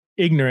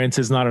ignorance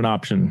is not an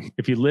option.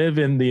 If you live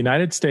in the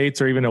United States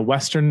or even a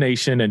Western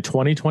nation in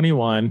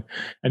 2021,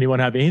 and you want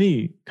to have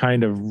any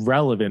kind of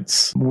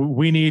relevance,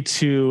 we need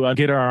to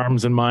get our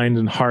arms and mind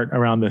and heart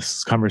around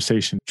this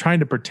conversation. Trying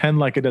to pretend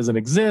like it doesn't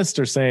exist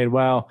or saying,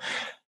 well,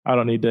 I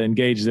don't need to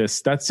engage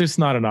this. That's just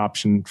not an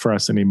option for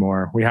us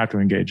anymore. We have to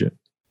engage it.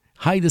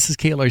 Hi, this is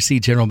KLRC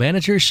General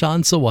Manager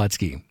Sean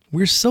Sawatsky.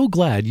 We're so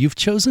glad you've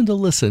chosen to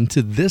listen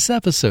to this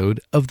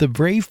episode of the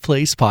Brave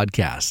Place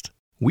podcast.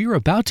 We're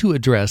about to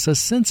address a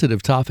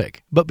sensitive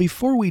topic, but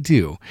before we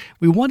do,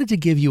 we wanted to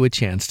give you a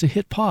chance to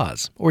hit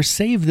pause or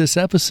save this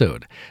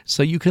episode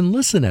so you can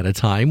listen at a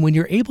time when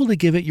you're able to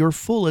give it your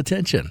full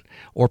attention,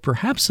 or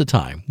perhaps a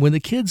time when the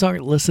kids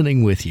aren't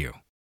listening with you.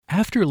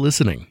 After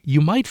listening,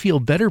 you might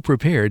feel better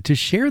prepared to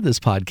share this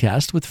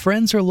podcast with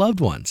friends or loved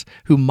ones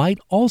who might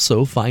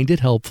also find it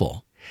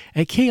helpful.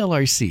 At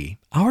KLRC,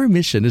 our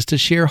mission is to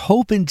share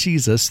hope in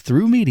Jesus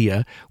through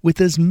media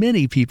with as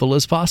many people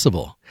as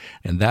possible.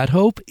 And that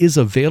hope is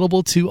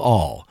available to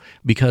all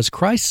because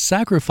Christ's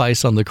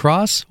sacrifice on the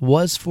cross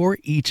was for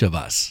each of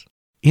us.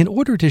 In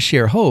order to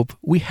share hope,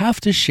 we have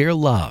to share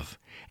love.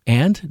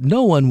 And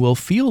no one will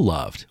feel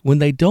loved when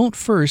they don't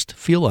first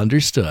feel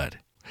understood.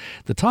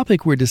 The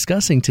topic we're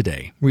discussing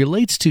today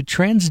relates to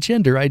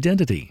transgender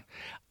identity.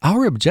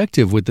 Our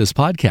objective with this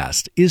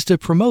podcast is to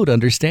promote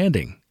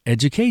understanding,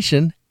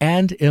 education,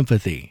 and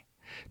empathy.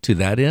 To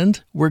that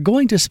end, we're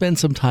going to spend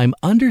some time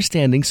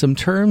understanding some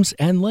terms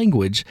and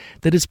language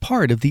that is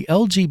part of the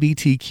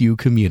LGBTQ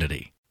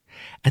community.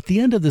 At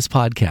the end of this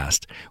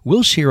podcast,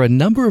 we'll share a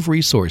number of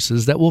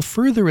resources that will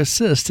further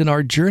assist in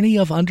our journey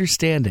of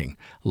understanding,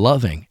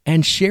 loving,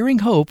 and sharing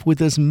hope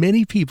with as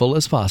many people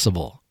as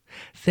possible.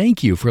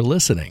 Thank you for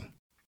listening.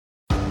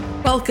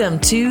 Welcome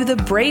to The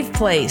Brave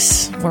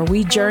Place, where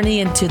we journey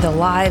into the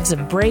lives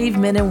of brave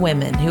men and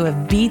women who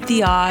have beat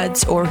the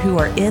odds or who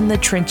are in the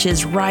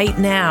trenches right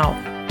now.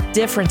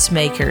 Difference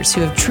makers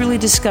who have truly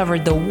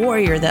discovered the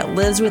warrior that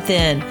lives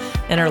within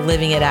and are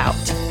living it out.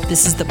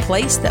 This is the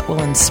place that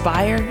will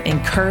inspire,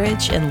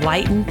 encourage,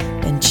 enlighten,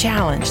 and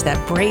challenge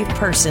that brave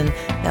person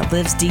that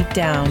lives deep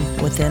down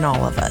within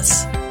all of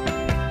us.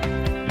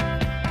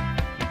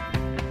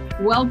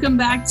 Welcome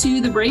back to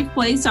The Brave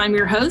Place. I'm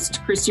your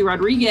host, Christy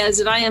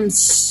Rodriguez, and I am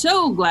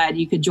so glad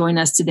you could join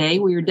us today.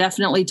 We are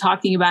definitely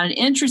talking about an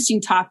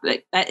interesting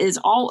topic that is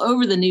all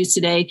over the news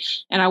today,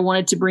 and I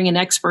wanted to bring an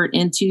expert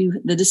into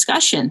the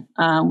discussion.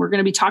 We're going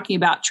to be talking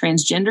about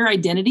transgender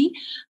identity,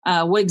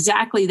 what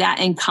exactly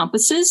that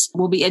encompasses.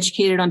 We'll be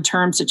educated on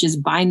terms such as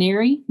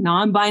binary,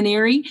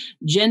 non-binary,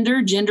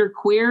 gender,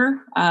 genderqueer,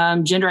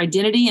 gender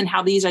identity, and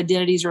how these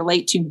identities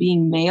relate to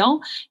being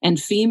male and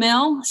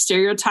female,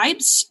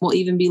 stereotypes. We'll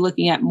even be looking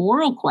at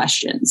moral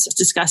questions,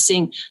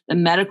 discussing the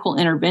medical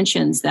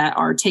interventions that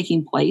are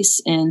taking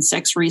place in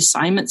sex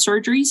reassignment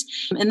surgeries,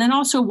 and then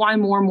also why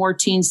more and more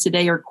teens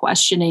today are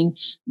questioning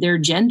their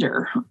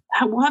gender.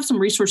 We'll have some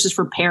resources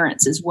for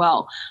parents as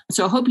well.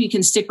 So I hope you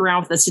can stick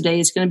around with us today.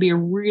 It's going to be a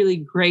really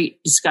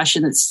great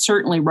discussion that's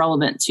certainly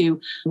relevant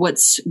to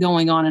what's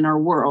going on in our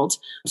world.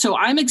 So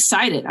I'm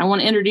excited. I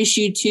want to introduce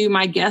you to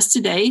my guest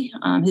today.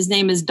 His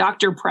name is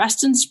Dr.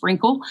 Preston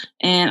Sprinkle,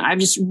 and I've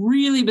just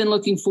really been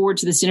looking forward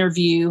to this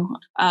interview.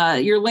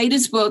 Your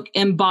latest book,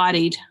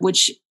 Embodied,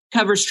 which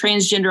covers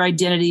transgender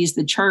identities,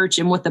 the church,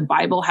 and what the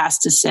Bible has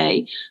to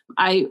say.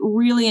 I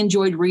really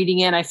enjoyed reading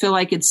it. I feel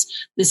like it's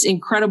this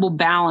incredible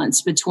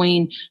balance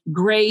between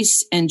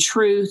grace and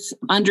truth,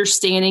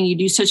 understanding. You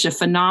do such a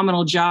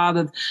phenomenal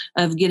job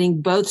of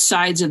getting both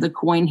sides of the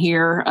coin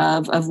here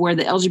of where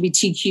the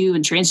LGBTQ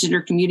and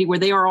transgender community, where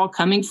they are all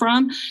coming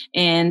from,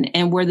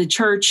 and where the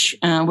church,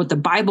 what the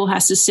Bible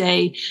has to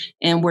say,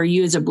 and where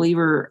you as a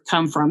believer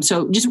come from.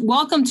 So just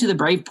welcome to The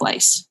Brave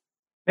Place.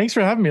 Thanks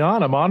for having me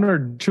on. I'm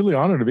honored, truly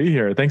honored to be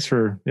here. Thanks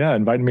for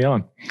inviting me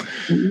on.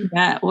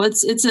 Yeah, well,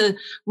 it's a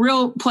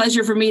real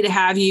pleasure for me to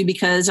have you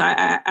because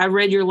I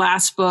read your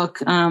last book,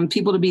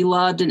 People to Be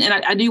Loved, and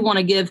I do want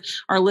to give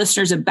our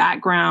listeners a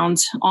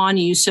background on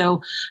you.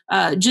 So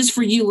just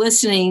for you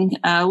listening,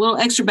 a little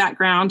extra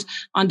background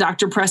on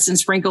Dr. Preston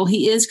Sprinkle.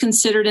 He is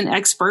considered an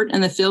expert in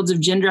the fields of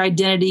gender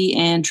identity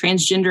and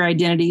transgender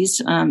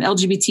identities,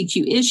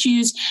 LGBTQ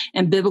issues,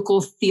 and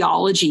biblical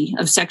theology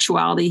of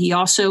sexuality. He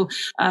also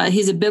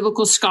he's a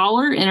biblical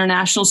scholar,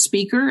 international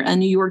speaker, a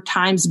New York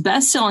Times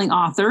bestselling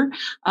author,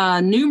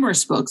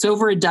 numerous books,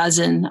 over a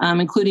dozen,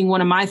 including one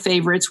of my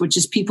favorites, which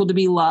is People to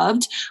Be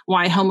Loved,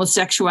 Why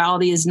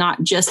Homosexuality is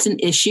Not Just an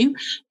Issue,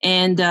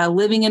 and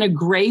Living in a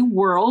Gray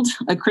World,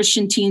 a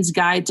Christian Teen's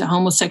Guide to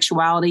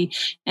Homosexuality.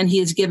 And he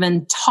has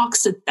given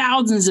talks to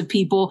thousands of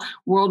people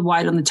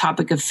worldwide on the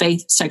topic of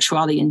faith,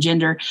 sexuality, and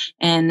gender.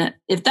 And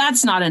if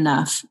that's not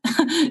enough,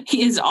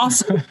 he is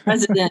also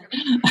president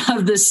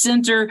of the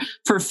Center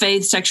for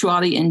Faith,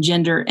 Sexuality, and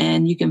Gender,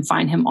 and you can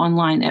find him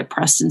online at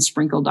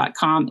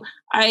prestonsprinkle.com.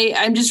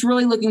 I'm just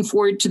really looking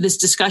forward to this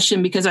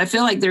discussion because I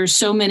feel like there's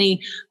so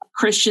many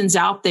Christians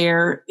out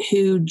there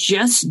who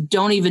just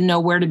don't even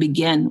know where to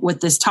begin with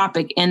this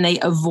topic, and they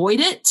avoid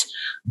it.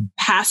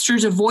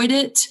 Pastors avoid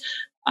it.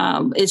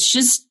 It's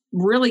just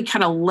really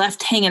kind of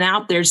left hanging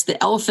out. There's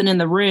the elephant in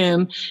the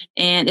room,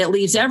 and it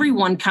leaves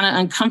everyone kind of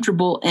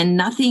uncomfortable, and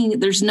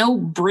there's no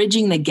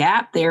bridging the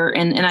gap there.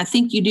 And I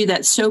think you do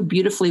that so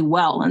beautifully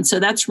well. And so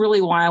that's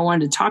really why I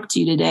wanted to talk to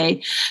you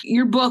today.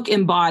 Your book,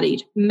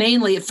 Embodied,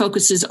 mainly it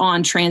focuses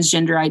on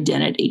transgender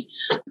identity.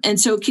 And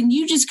so can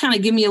you just kind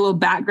of give me a little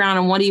background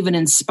on what even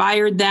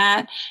inspired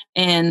that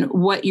and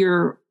what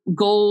your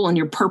goal and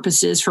your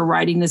purpose is for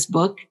writing this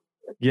book?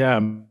 Yeah,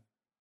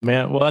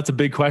 man. Well, that's a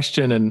big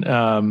question.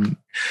 And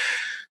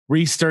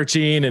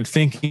researching and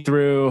thinking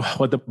through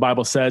what the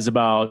Bible says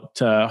about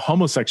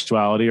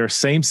homosexuality or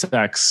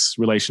same-sex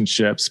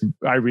relationships,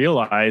 I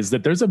realized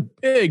that there's a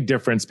big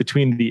difference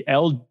between the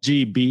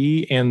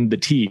LGB and the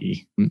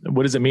T.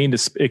 What does it mean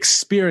to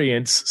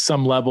experience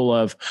some level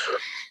of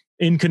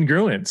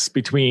incongruence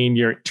between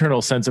your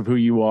internal sense of who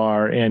you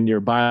are and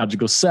your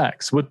biological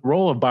sex? What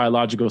role of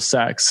biological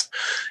sex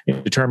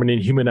in determining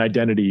human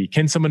identity?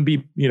 Can someone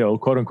be,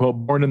 quote unquote,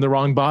 born in the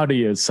wrong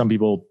body, as some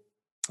people,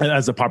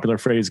 as the popular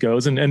phrase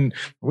goes? And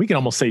we can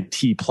almost say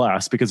T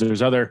plus, because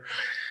there's other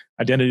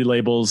identity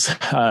labels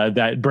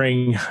that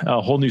bring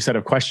a whole new set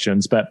of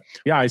questions. But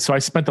yeah, so I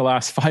spent the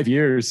last 5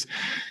 years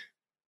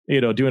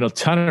doing a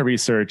ton of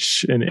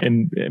research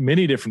in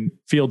many different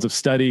fields of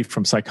study,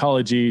 from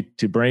psychology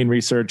to brain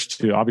research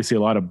to obviously a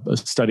lot of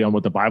study on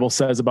what the Bible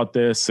says about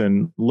this,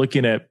 and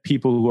looking at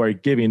people who are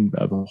giving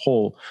a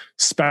whole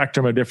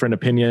spectrum of different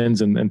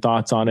opinions and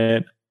thoughts on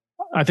it.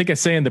 I think I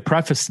say in the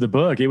preface to the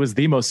book, it was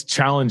the most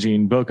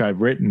challenging book I've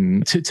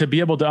written to be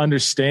able to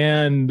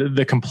understand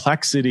the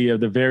complexity of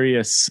the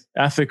various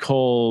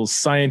ethical,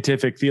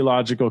 scientific,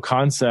 theological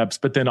concepts,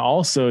 but then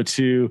also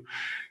to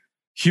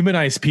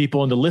humanize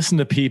people and to listen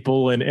to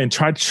people and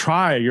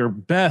try your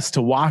best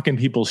to walk in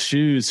people's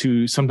shoes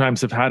who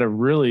sometimes have had a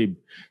really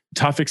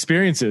tough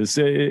experiences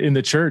in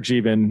the church,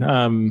 even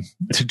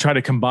to try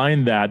to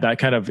combine that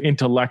kind of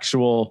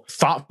intellectual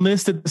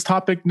thoughtfulness that this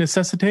topic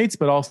necessitates,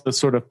 but also the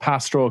sort of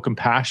pastoral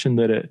compassion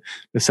that it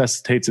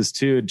necessitates us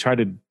to, and try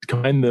to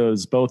combine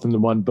those both in the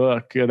one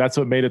book. That's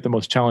what made it the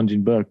most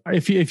challenging book.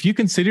 If you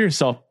consider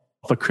yourself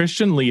a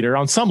Christian leader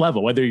on some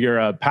level, whether you're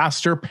a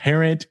pastor,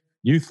 parent,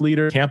 youth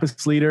leader,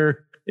 campus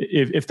leader,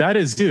 if that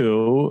is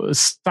you,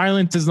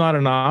 silence is not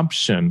an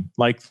option.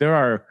 Like, there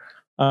are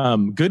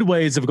good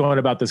ways of going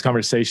about this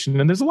conversation,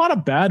 and there's a lot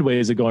of bad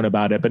ways of going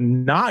about it, but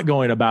not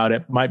going about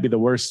it might be the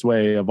worst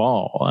way of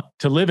all.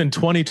 To live in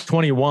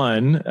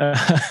 2021,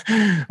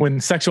 when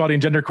sexuality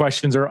and gender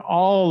questions are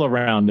all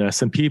around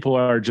us and people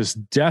are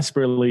just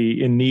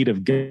desperately in need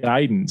of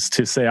guidance,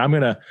 to say,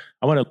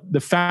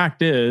 the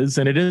fact is,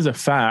 and it is a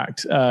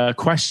fact,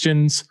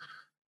 questions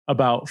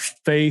about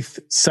faith,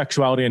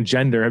 sexuality, and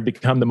gender have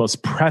become the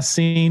most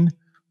pressing,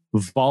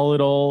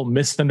 volatile,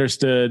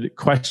 misunderstood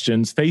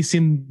questions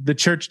facing the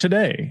church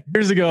today.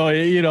 Years ago,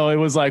 it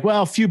was like,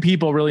 well, few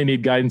people really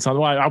need guidance on.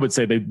 Well, I would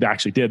say they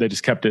actually did. They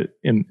just kept it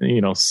in,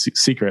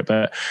 secret.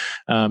 But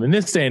in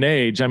this day and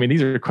age,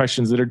 these are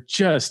questions that are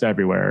just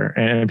everywhere,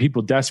 and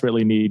people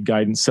desperately need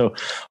guidance. So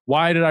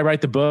why did I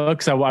write the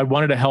book? So I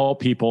wanted to help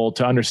people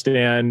to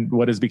understand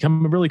what has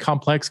become a really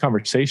complex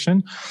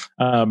conversation,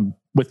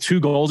 with two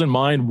goals in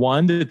mind.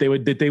 One, that they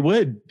would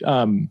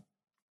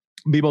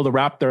be able to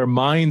wrap their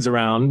minds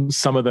around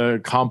some of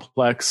the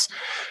complex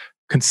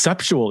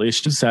conceptual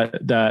issues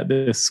that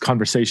this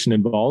conversation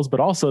involves, but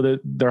also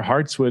that their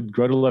hearts would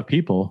grow to love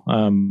people,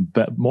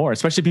 but more,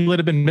 especially people that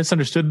have been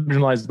misunderstood and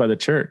marginalized by the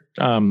church.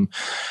 And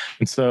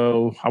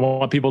so I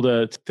want people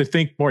to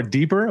think more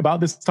deeper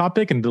about this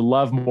topic and to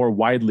love more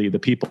widely the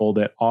people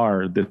that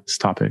are this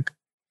topic.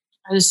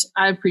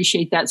 I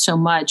appreciate that so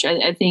much.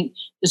 I think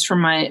just from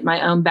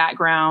my own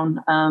background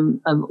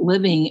of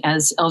living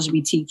as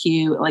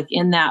LGBTQ, like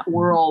in that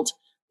world,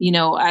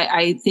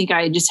 I think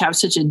I just have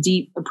such a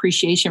deep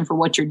appreciation for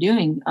what you're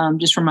doing.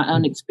 Just from my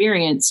own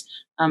experience,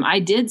 I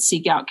did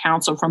seek out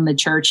counsel from the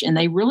church, and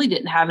they really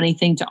didn't have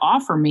anything to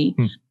offer me.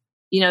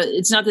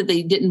 It's not that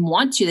they didn't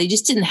want to, they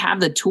just didn't have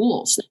the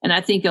tools. And I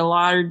think a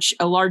large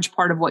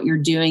part of what you're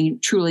doing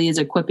truly is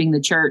equipping the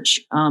church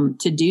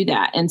to do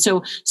that. And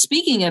so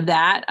speaking of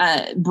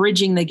that,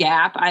 bridging the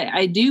gap,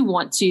 I do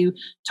want to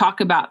talk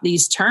about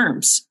these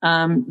terms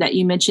that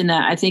you mentioned,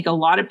 that I think a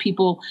lot of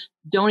people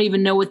don't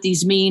even know what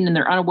these mean, and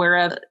they're unaware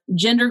of.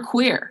 Gender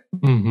queer,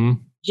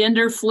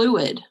 gender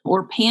fluid,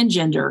 or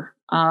pangender,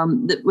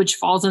 which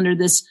falls under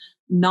this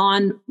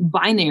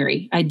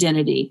non-binary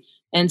identity.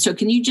 And so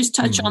can you just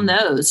touch on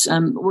those?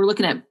 We're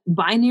looking at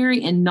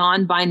binary and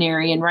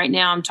non-binary. And right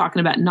now I'm talking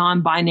about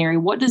non-binary.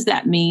 What does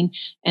that mean?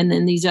 And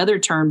then these other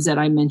terms that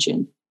I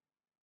mentioned.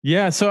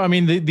 Yeah. So,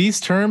 these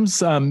terms,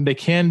 they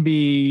can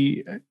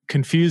be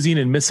confusing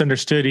and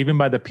misunderstood even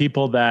by the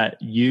people that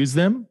use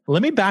them.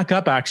 Let me back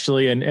up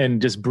actually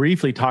and just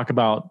briefly talk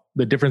about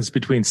the difference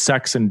between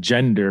sex and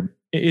gender.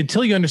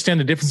 Until you understand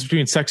the difference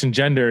between sex and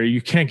gender,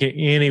 you can't get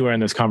anywhere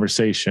in this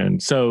conversation.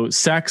 So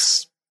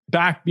sex,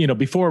 back,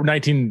 before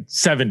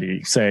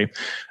 1970, say,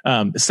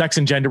 sex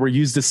and gender were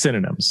used as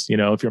synonyms.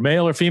 If you're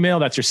male or female,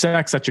 that's your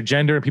sex, that's your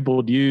gender. And people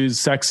would use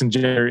sex and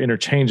gender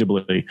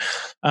interchangeably.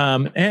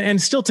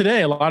 And still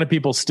today, a lot of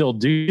people still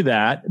do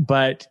that,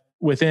 but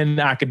within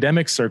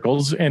academic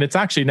circles, and it's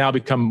actually now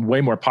become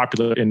way more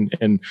popular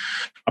in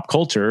pop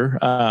culture,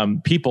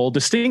 people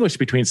distinguish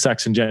between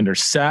sex and gender.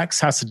 Sex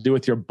has to do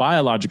with your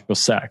biological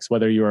sex,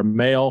 whether you're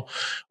male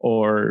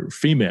or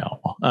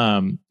female.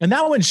 And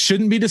that one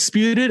shouldn't be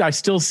disputed. I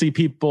still see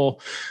people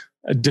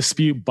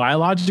dispute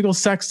biological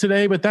sex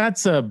today, but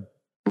that's one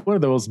of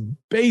the most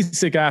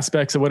basic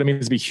aspects of what it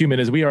means to be human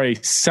is we are a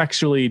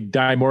sexually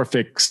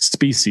dimorphic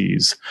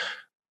species.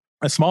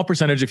 A small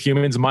percentage of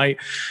humans might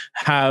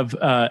have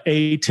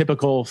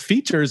atypical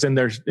features in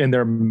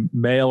their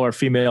male or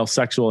female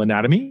sexual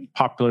anatomy,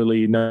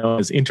 popularly known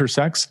as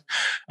intersex.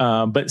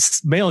 But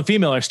male and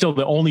female are still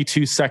the only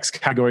two sex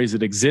categories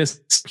that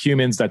exist.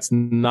 Humans, that's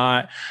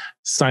not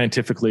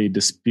scientifically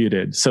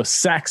disputed. So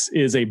sex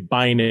is a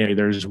binary.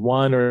 There's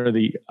one or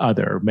the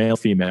other, male,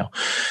 female.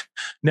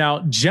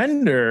 Now,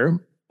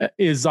 gender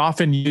is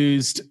often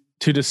used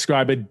to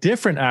describe a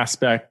different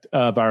aspect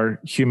of our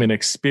human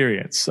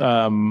experience.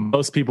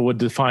 Most people would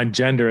define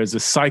gender as the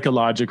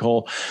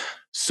psychological,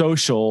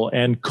 social,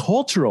 and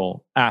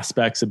cultural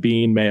aspects of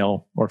being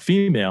male or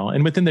female.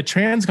 And within the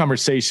trans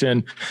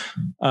conversation,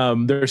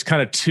 there's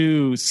kind of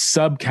two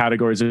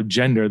subcategories of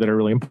gender that are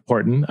really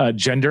important.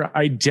 Gender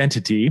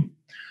identity,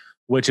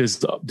 which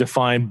is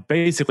defined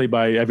basically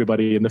by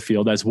everybody in the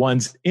field as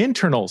one's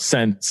internal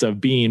sense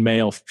of being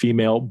male,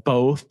 female,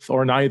 both,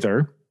 or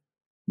neither.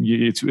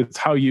 It's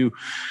how you.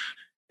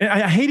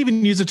 I hate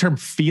even use the term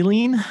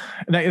feeling.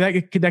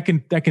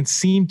 That can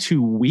seem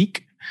too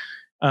weak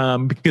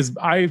because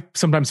I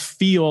sometimes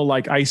feel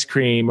like ice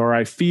cream, or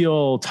I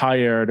feel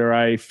tired, or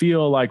I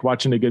feel like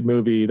watching a good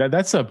movie.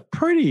 That's a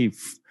pretty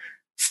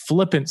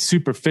flippant,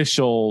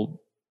 superficial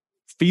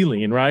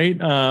feeling, right?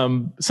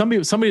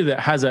 Somebody that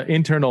has an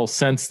internal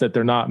sense that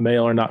they're not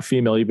male or not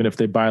female, even if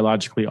they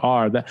biologically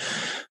are,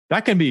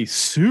 that can be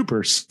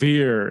super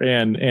severe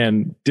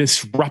and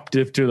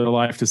disruptive to their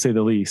life, to say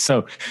the least.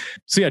 So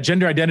yeah,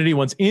 gender identity,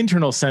 one's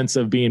internal sense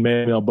of being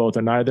male, both,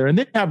 or neither. And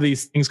then you have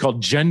these things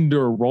called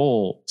gender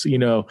roles,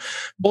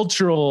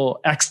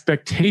 cultural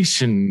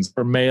expectations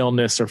for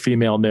maleness or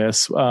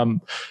femaleness.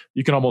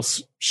 You can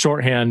almost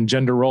shorthand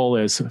gender role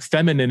as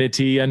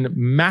femininity and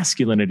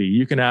masculinity.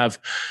 You can have,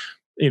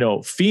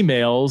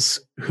 females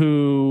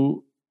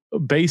who,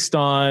 based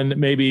on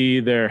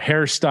maybe their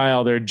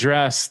hairstyle, their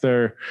dress,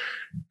 their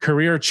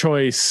career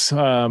choice,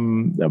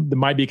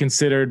 might be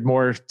considered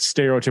more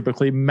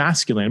stereotypically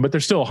masculine, but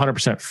they're still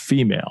 100%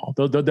 female.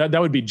 That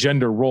would be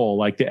gender role,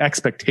 like the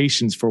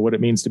expectations for what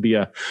it means to be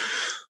a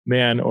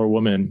man or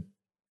woman.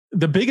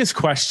 The biggest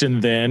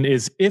question then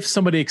is if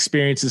somebody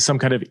experiences some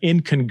kind of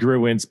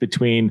incongruence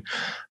between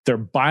their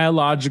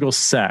biological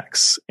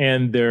sex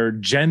and their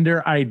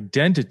gender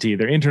identity,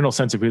 their internal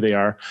sense of who they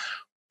are,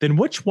 then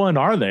which one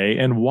are they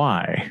and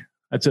why?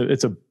 It's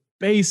a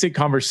basic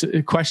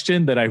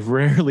question that I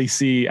rarely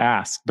see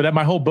asked, but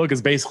my whole book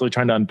is basically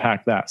trying to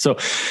unpack that. So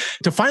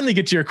to finally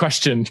get to your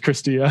question,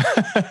 Christia,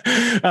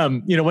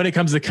 when it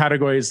comes to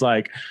categories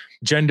like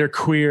gender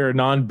queer,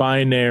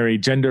 non-binary,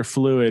 gender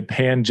fluid,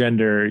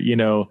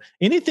 pangender,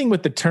 anything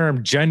with the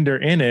term gender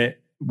in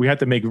it, we have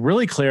to make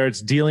really clear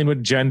it's dealing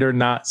with gender,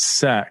 not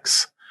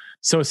sex.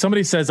 So if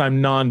somebody says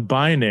I'm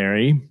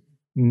non-binary,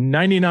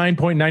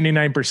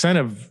 99.99%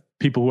 of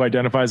people who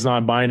identify as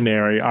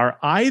non-binary are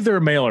either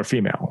male or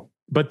female,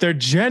 but their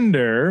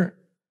gender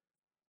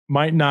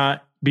might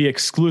not be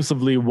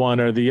exclusively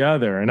one or the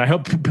other. And I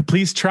hope,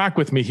 please track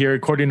with me here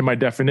according to my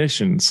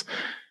definitions.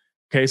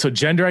 Okay, so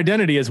gender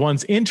identity is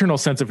one's internal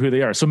sense of who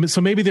they are.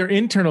 So maybe their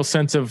internal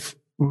sense of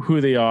who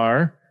they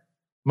are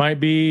might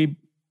be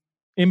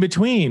in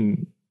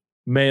between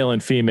male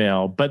and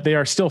female, but they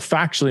are still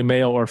factually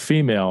male or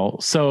female.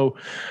 So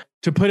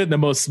to put it in the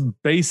most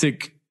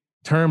basic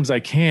terms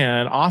I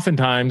can,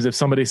 oftentimes if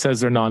somebody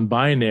says they're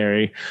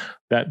non-binary,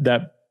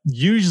 that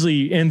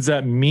usually ends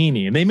up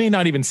meaning, they may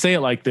not even say it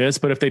like this,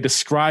 but if they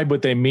describe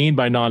what they mean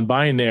by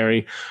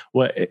non-binary,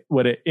 what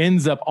it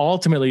ends up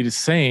ultimately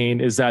saying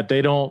is that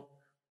they don't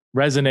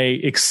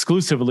resonate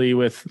exclusively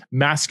with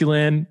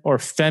masculine or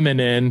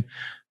feminine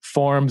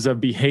forms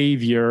of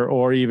behavior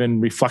or even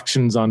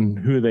reflections on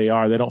who they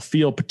are. They don't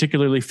feel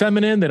particularly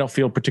feminine. They don't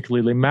feel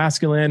particularly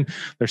masculine.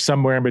 They're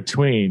somewhere in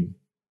between.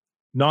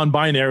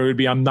 Non-binary would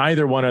be I'm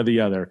neither one or the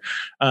other.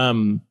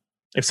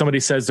 If somebody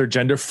says they're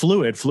gender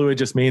fluid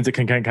just means it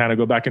can kind of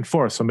go back and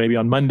forth. So maybe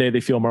on Monday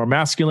they feel more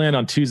masculine,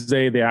 on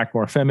Tuesday they act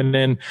more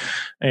feminine,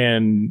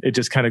 and it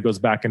just kind of goes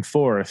back and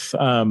forth.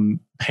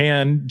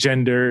 Pan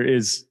gender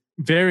is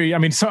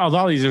a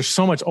lot of these, there's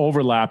so much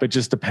overlap. It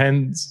just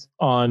depends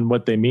on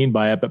what they mean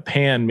by it. But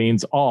pan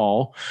means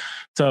all.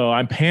 So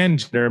I'm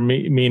pangender,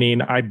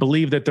 meaning I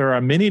believe that there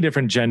are many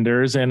different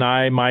genders and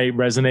I might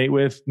resonate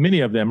with many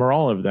of them or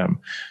all of them.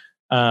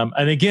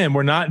 And again,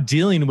 we're not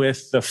dealing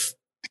with the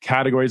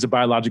categories of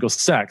biological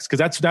sex,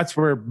 because that's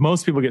where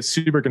most people get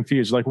super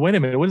confused. Like, wait a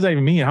minute, what does that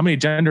even mean? How many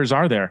genders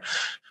are there?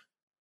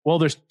 Well,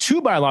 there's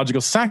 2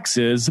 biological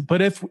sexes,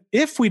 but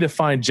if we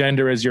define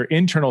gender as your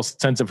internal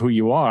sense of who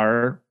you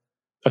are,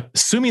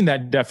 assuming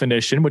that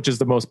definition, which is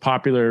the most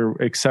popular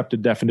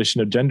accepted definition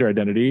of gender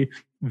identity,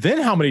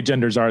 then how many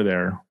genders are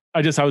there?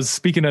 I was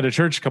speaking at a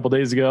church a couple of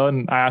days ago,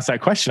 and I asked that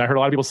question. I heard a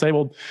lot of people say,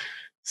 well,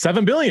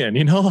 7 billion,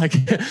 like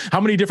how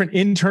many different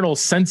internal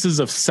senses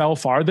of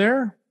self are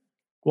there?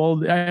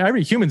 Well,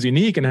 every human's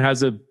unique and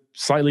has a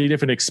slightly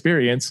different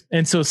experience.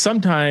 And so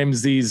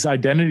sometimes these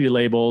identity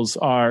labels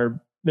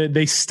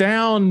they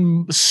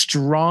sound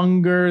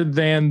stronger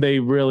than they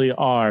really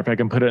are, if I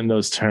can put it in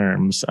those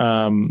terms.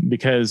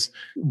 Because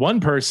one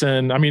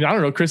person, I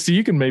don't know, Christy,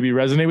 you can maybe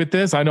resonate with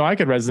this. I know I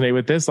could resonate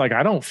with this. Like,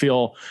 I don't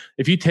feel,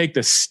 if you take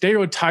the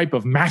stereotype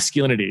of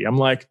masculinity, I'm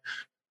like,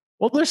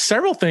 well, there's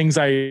several things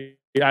I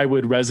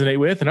would resonate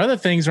with, and other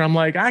things where I'm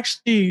like,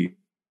 actually,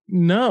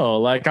 no,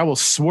 like I will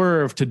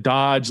swerve to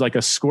dodge like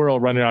a squirrel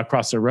running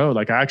across the road.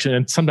 Like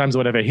and sometimes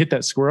when I hit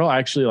that squirrel,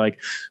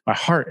 my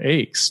heart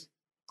aches.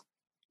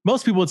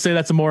 Most people would say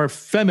that's a more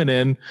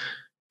feminine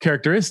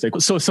characteristic.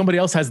 So if somebody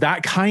else has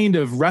that kind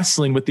of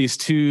wrestling with these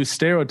 2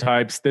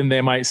 stereotypes, then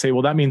they might say,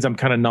 well, that means I'm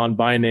kind of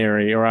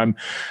non-binary, or I'm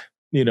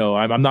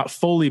not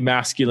fully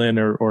masculine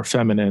or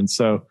feminine.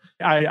 So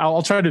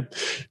I'll try to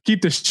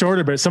keep this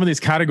shorter, but some of these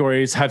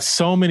categories have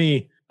so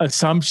many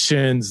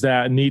assumptions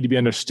that need to be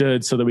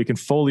understood so that we can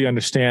fully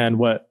understand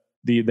what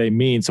they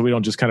mean. So we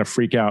don't just kind of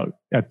freak out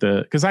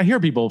because I hear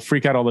people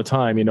freak out all the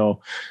time,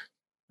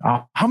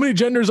 how many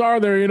genders are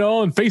there,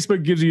 and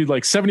Facebook gives you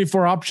like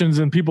 74 options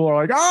and people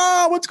are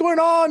like, what's going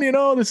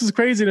on? This is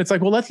crazy. And it's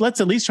like, well,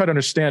 let's at least try to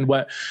understand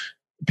what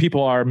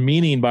people are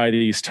meaning by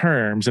these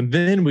terms. And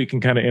then we can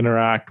kind of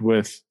interact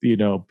with,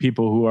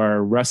 people who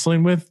are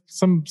wrestling with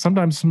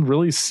sometimes some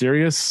really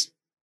serious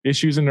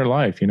issues in their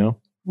life, And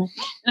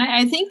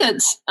I think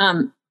that's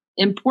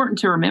important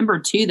to remember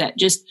too, that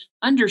just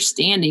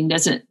understanding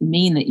doesn't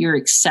mean that you're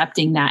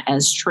accepting that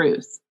as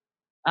truth.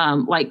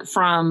 Like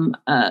from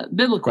a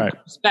biblical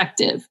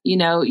perspective,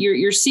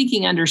 you're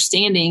seeking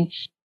understanding.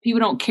 People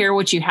don't care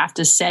what you have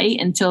to say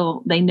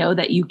until they know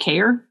that you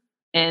care.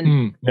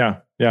 And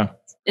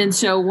And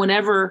so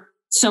whenever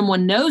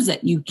someone knows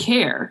that you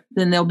care,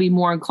 then they'll be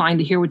more inclined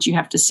to hear what you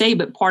have to say.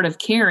 But part of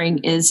caring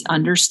is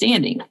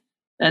understanding.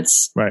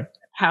 That's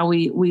how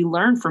we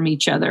learn from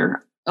each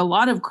other. A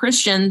lot of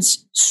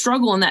Christians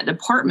struggle in that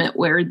department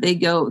where they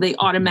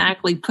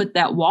automatically put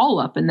that wall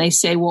up and they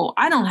say, well,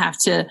 I don't have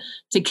to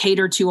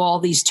cater to all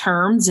these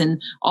terms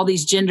and all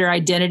these gender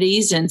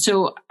identities. And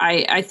so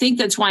I think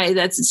that's why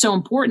that's so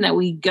important that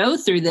we go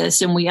through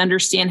this and we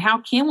understand how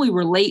can we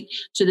relate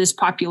to this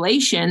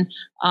population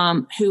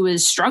who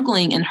is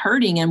struggling and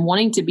hurting and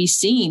wanting to be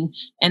seen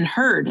and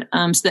heard,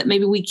 so that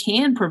maybe we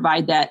can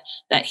provide that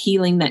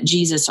healing that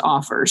Jesus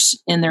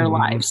offers in their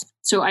lives.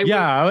 So I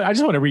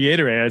just want to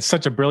reiterate, it's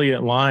such a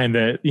brilliant line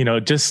that,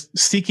 just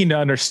seeking to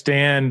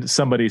understand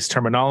somebody's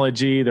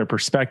terminology, their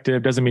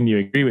perspective, doesn't mean you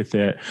agree with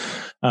it.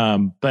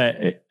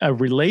 But a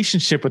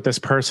relationship with this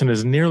person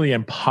is nearly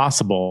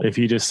impossible if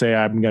you just say,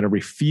 I'm going to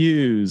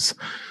refuse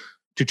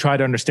to try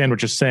to understand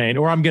what you're saying,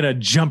 or I'm going to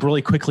jump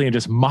really quickly and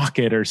just mock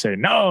it or say,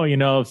 no,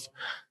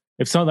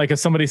 if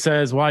somebody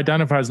says, well, I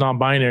identify as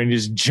non-binary, and you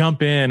just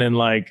jump in and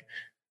like,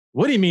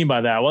 what do you mean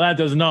by that? Well, that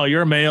doesn't know.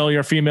 You're a male, you're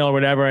a female, or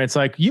whatever. And it's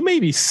like, you may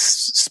be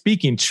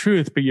speaking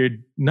truth, but you're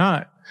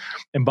not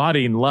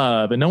embodying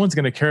love. And no one's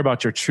going to care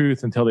about your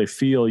truth until they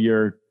feel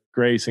your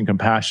grace and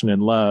compassion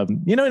and love.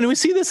 And we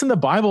see this in the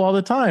Bible all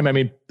the time.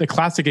 The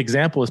classic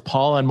example is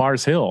Paul on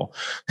Mars Hill.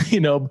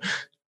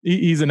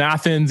 He's in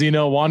Athens,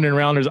 wandering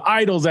around. There's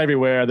idols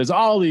everywhere. There's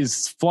all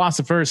these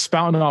philosophers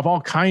spouting off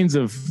all kinds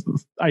of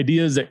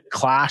ideas that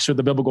clash with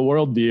the biblical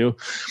worldview.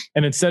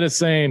 And instead of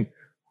saying,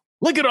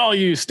 look at all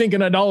you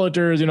stinking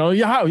idolaters,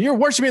 you're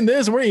worshiping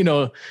this,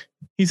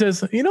 he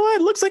says,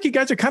 it looks like you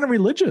guys are kind of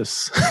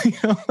religious.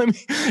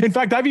 In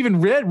fact, I've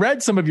even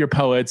read some of your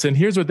poets, and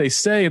here's what they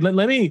say.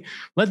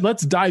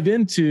 Let's dive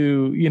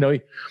into,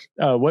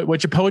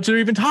 what your poets are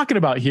even talking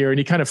about here. And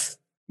he kind of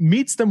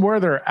meets them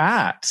where they're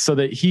at so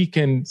that he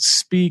can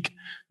speak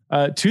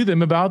to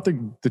them about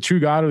the true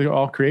God of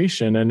all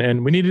creation.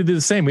 And we need to do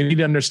the same. We need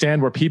to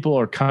understand where people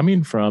are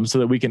coming from so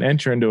that we can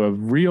enter into a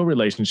real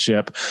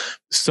relationship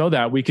so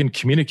that we can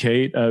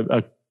communicate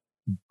a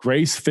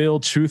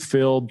grace-filled,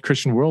 truth-filled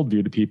Christian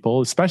worldview to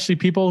people, especially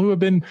people who have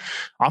been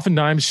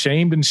oftentimes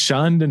shamed and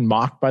shunned and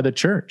mocked by the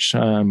church.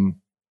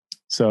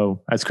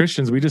 So as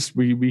Christians, we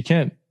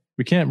can't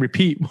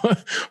repeat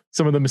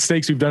some of the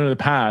mistakes we've done in the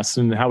past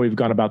and how we've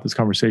gone about this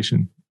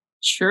conversation.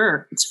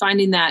 Sure. It's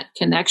finding that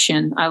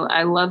connection.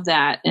 I love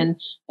that. And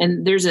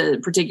there's a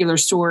particular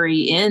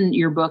story in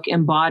your book,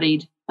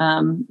 Embodied,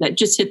 that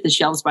just hit the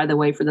shelves, by the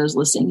way, for those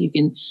listening. You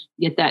can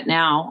get that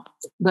now.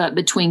 But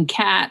between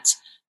Kat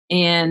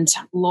and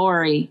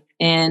Lori,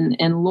 and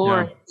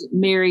Lori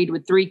married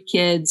with 3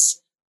 kids,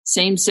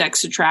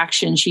 same-sex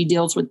attraction. She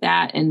deals with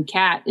that. And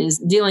Kat is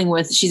dealing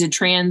with, she's a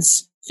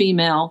trans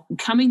female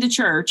coming to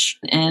church,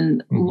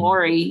 and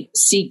Lori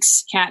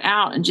seeks Kat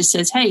out and just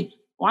says, hey,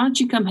 why don't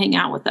you come hang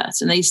out with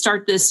us? And they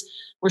start this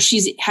where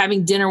she's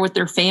having dinner with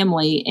their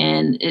family,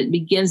 and it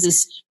begins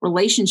this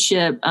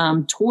relationship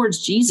towards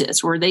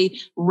Jesus, where they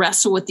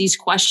wrestle with these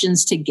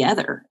questions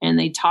together and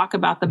they talk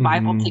about the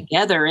Bible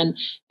together. And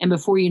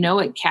before you know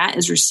it, Kat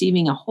is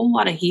receiving a whole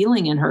lot of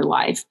healing in her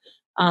life.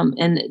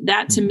 And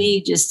that to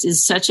me just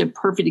is such a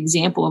perfect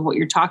example of what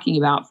you're talking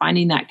about,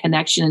 finding that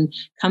connection and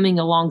coming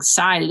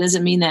alongside. It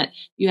doesn't mean that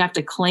you have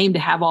to claim to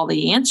have all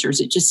the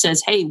answers. It just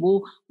says, hey,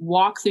 we'll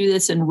walk through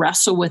this and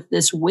wrestle with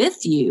this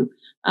with you.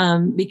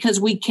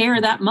 Because we care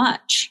that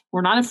much.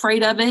 We're not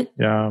afraid of it.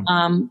 Yeah.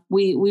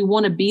 We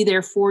want to be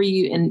there for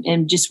you,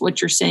 and just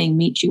what you're saying,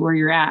 meet you where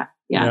you're at.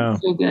 Yeah.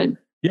 So good.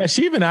 Yeah.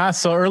 She even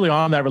asked, so early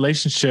on in that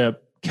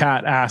relationship,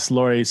 Kat asked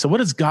Lori, so what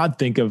does God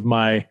think of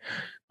my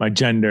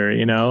gender,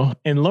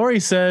 And Lori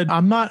said,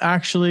 I'm not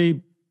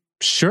actually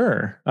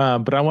sure,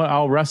 but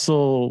I'll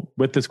wrestle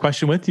with this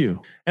question with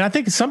you. And I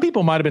think some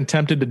people might have been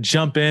tempted to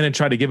jump in and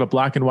try to give a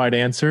black and white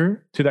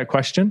answer to that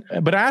question.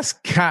 But I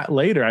asked Kat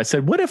later, I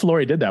said, what if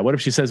Lori did that? What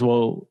if she says,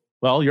 well,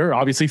 you're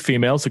obviously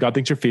female, so God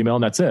thinks you're female,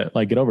 and that's it.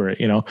 Like, get over it,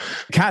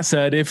 Kat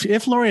said,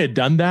 if Lori had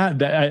done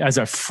that as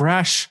a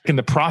fresh in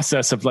the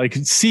process of like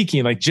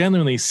seeking, like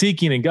genuinely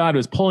seeking, and God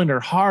was pulling her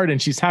hard, and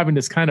she's having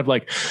this kind of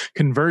like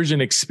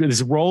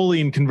this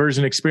rolling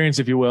conversion experience,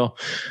 if you will.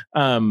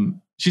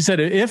 She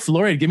said, if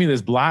Lori had given me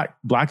this black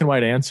and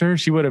white answer,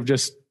 she would have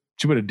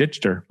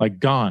ditched her, like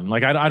gone.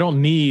 Like, I don't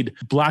need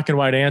black and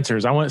white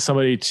answers. I want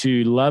somebody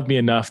to love me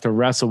enough to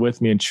wrestle with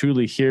me and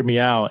truly hear me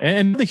out.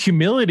 And the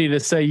humility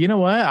to say, you know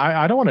what?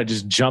 I don't want to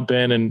just jump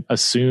in and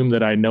assume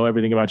that I know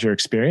everything about your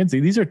experience.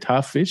 These are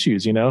tough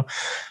issues,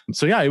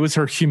 So yeah, it was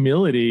her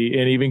humility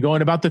and even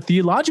going about the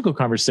theological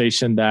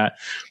conversation that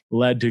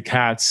led to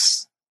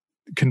Kat's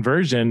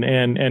conversion.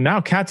 And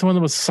now Kat's one of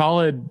the most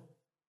solid,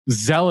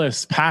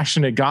 zealous,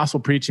 passionate gospel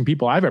preaching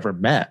people I've ever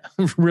met.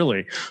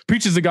 Really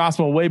preaches the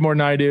gospel way more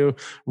than I do.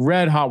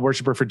 Red hot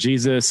worshiper for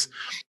Jesus,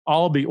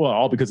 all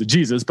because of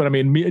Jesus. But I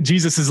mean,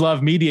 Jesus'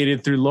 love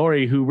mediated through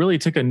Lori, who really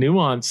took a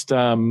nuanced,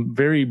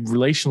 very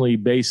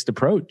relationally based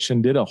approach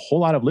and did a whole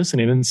lot of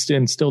listening and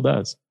still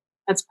does.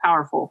 That's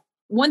powerful.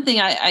 One thing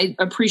I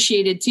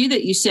appreciated too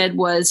that you said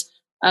was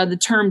the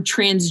term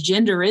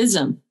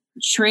transgenderism.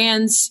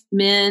 Trans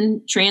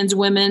men, trans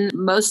women,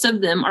 most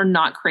of them are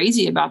not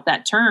crazy about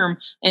that term.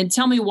 And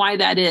tell me why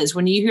that is.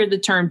 When you hear the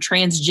term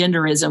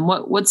transgenderism,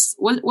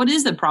 what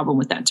is the problem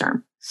with that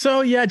term?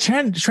 So yeah,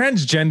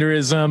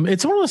 transgenderism,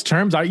 it's one of those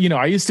terms I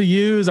used to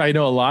use. I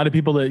know a lot of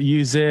people that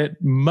use it.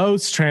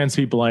 Most trans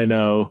people I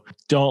know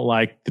don't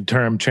like the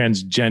term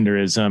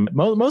transgenderism.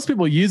 Most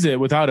people use it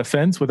without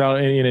offense, without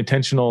any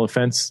intentional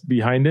offense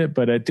behind it.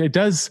 But it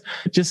just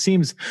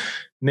seems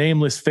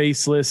nameless,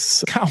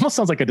 faceless. It almost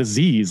sounds like a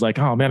disease. Like,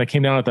 oh man, I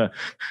came down with a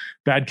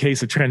bad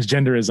case of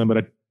transgenderism, but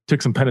I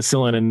took some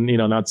penicillin and,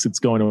 now it's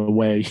going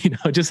away.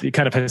 It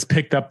kind of has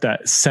picked up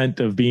that scent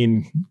of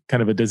being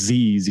kind of a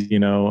disease,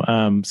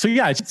 So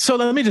yeah, so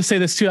let me just say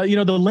this too.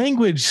 The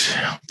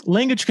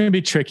language can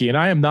be tricky, and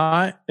I am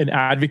not an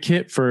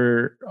advocate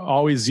for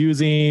always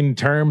using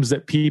terms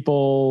that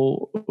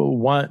people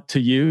want to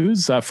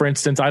use. For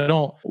instance, I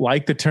don't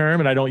like the term,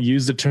 and I don't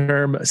use the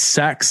term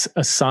sex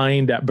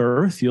assigned at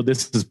birth.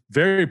 This is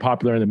very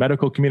popular in the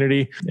medical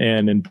community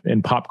and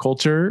in pop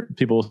culture.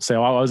 People say,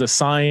 "Oh, I was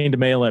assigned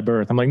male at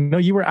birth." I'm like, no,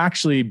 you were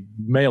actually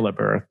male at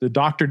birth. The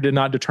doctor did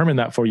not determine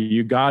that for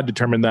you. God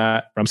determined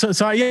that.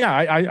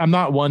 I'm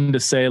not one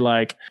to say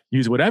like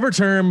use whatever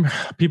term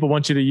people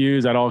want you to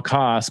use at all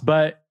costs.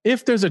 But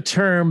if there's a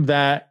term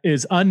that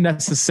is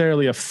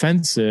unnecessarily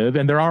offensive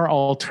and there are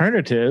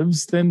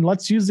alternatives, then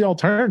let's use the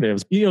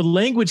alternatives.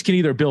 Language can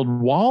either build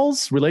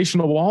walls,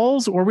 relational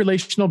walls, or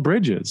relational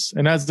bridges.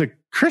 And as a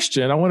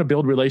Christian, I want to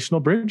build relational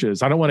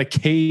bridges. I don't want to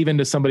cave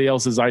into somebody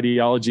else's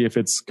ideology if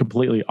it's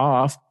completely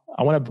off.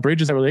 I want to have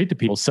bridges that relate to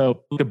people.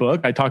 So the book,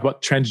 I talk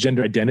about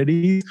transgender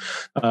identity,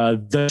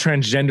 the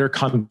transgender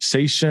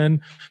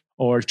conversation,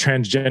 or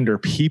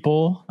transgender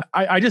people.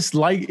 I just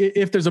like,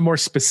 if there's a more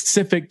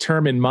specific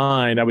term in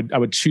mind, I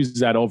would choose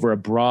that over a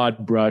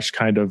broad brush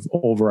kind of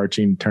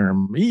overarching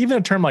term. Even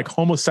a term like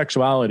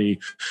homosexuality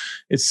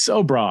is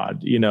so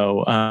broad.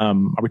 Are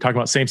we talking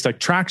about same-sex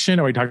attraction?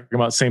 Are we talking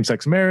about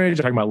same-sex marriage?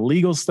 Are we talking about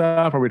legal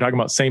stuff? Are we talking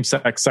about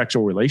same-sex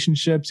sexual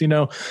relationships? I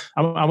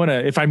want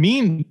to, if I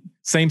mean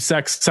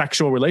same-sex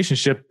sexual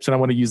relationships, and I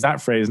want to use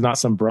that phrase, not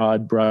some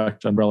broad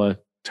brush umbrella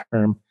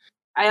term.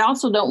 I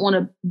also don't want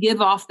to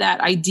give off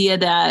that idea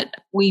that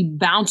we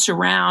bounce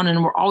around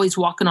and we're always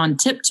walking on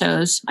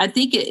tiptoes. I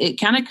think it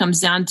kind of comes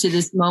down to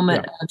this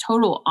moment of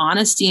total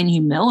honesty and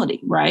humility,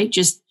 right?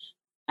 Just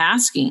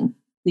asking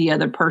the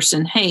other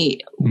person, hey,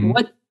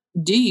 what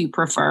do you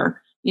prefer?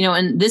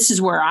 And this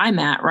is where I'm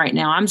at right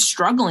now. I'm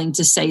struggling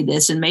to say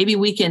this, and maybe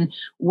we can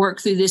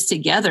work through this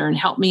together and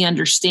help me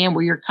understand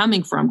where you're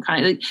coming from.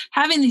 Kind of like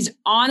having these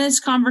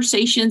honest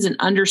conversations and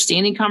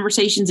understanding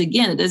conversations.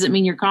 Again, it doesn't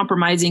mean you're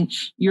compromising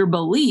your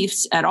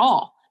beliefs at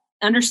all.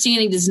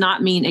 Understanding does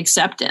not mean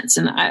acceptance.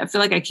 And I feel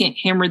like I can't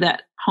hammer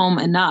that home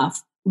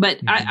enough. But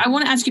I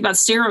want to ask you about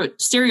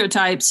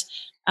stereotypes,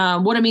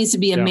 what it means to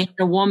be a man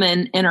or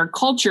woman in our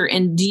culture.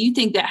 And do you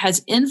think that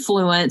has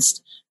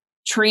influenced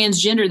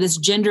transgender, this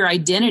gender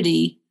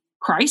identity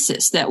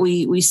crisis that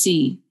we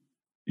see?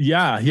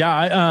 Yeah.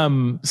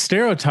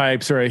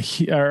 Stereotypes are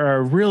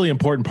a really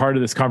important part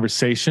of this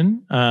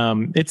conversation.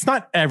 It's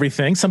not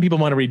everything. Some people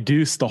want to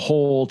reduce the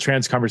whole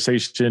trans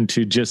conversation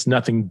to just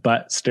nothing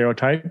but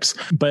stereotypes.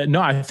 But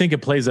no, I think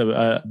it plays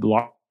a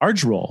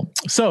large role.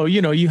 So,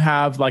 you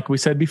have, like we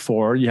said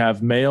before, you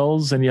have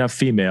males and you have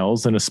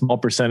females, and a small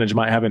percentage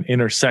might have an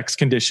intersex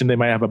condition. They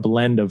might have a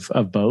blend of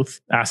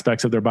both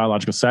aspects of their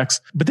biological sex.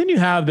 But then you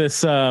have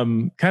this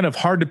kind of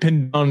hard to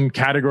pin down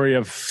category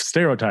of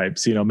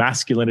stereotypes,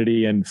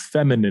 masculinity and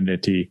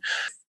femininity.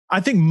 I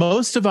think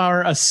most of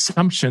our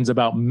assumptions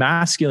about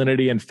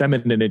masculinity and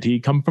femininity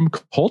come from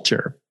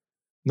culture,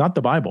 not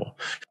the Bible.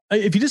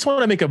 If you just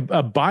want to make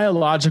a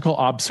biological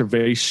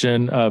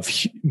observation of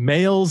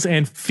males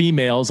and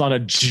females on a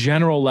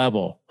general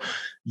level,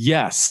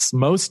 yes,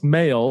 most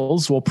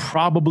males will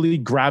probably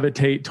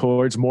gravitate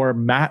towards more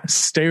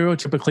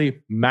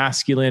stereotypically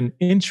masculine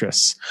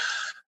interests.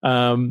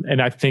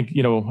 And I think,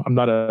 I'm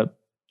not a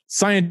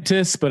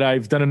scientist, but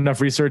I've done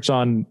enough research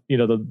on,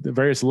 the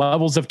various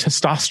levels of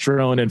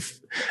testosterone and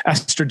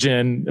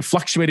estrogen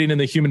fluctuating in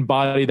the human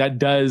body that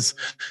does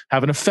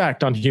have an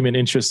effect on human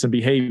interests and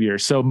behavior.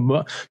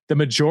 So the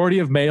majority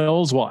of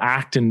males will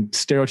act in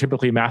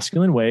stereotypically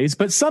masculine ways,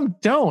 but some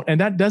don't. And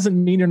that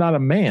doesn't mean you're not a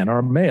man or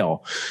a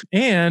male.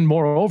 And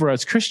moreover,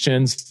 as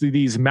Christians,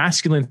 these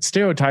masculine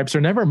stereotypes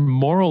are never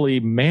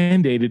morally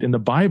mandated in the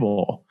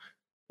Bible.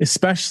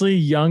 Especially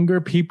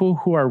younger people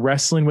who are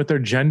wrestling with their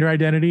gender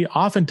identity.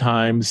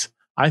 Oftentimes,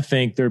 I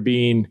think they're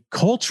being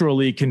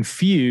culturally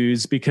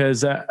confused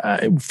because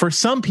for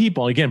some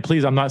people, again,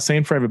 please, I'm not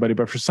saying for everybody,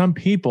 but for some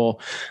people,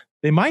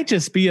 they might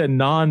just be a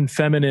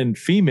non-feminine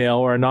female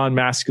or a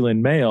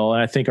non-masculine male.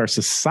 And I think our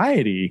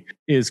society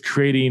is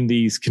creating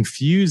these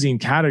confusing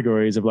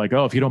categories of like,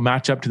 oh, if you don't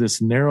match up to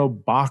this narrow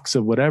box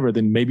of whatever,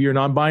 then maybe you're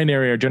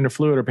non-binary or gender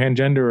fluid or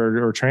pangender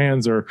or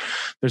trans, or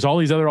there's all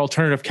these other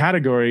alternative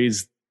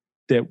categories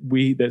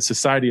that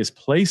society has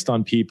placed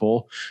on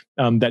people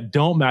that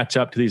don't match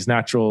up to these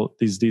narrow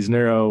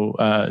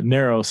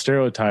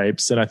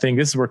stereotypes. And I think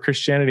this is where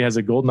Christianity has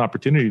a golden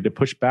opportunity to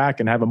push back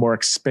and have a more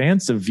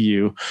expansive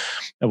view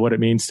of what it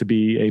means to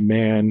be a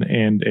man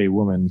and a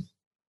woman.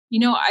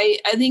 I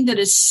think that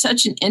is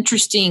such an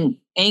interesting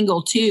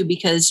angle too,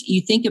 because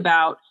you think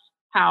about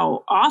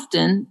how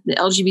often the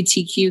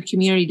LGBTQ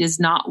community does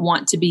not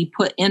want to be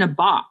put in a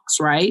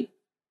box, right?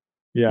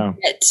 Yeah.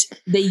 That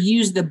they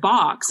use the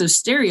box of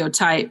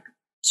stereotype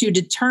to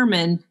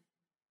determine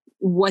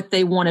what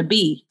they want to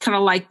be. Kind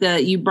of like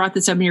you brought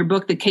this up in your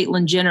book, the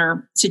Caitlyn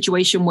Jenner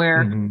situation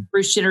where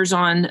Bruce Jenner's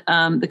on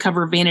the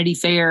cover of Vanity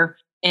Fair.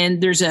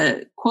 And there's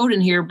a quote in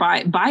here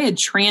by a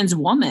trans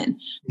woman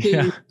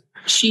who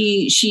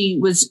she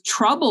was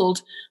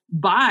troubled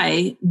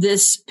by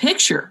this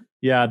picture.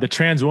 Yeah, the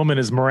trans woman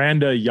is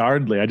Miranda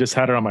Yardley. I just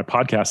had her on my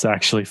podcast,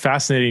 actually.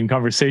 Fascinating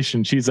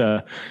conversation. She's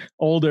a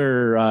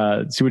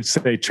older, she would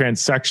say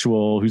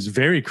transsexual, who's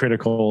very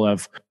critical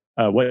of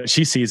what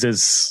she sees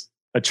as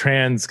a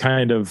trans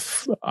kind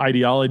of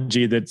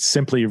ideology that's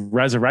simply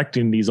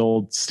resurrecting these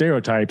old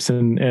stereotypes.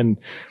 And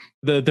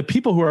the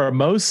people who are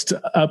most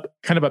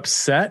kind of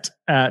upset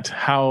at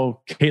how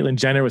Caitlyn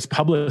Jenner was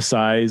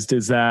publicized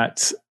is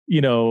that,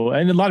 and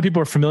a lot of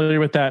people are familiar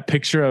with that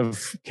picture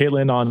of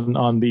Caitlyn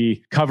on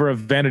the cover of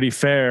Vanity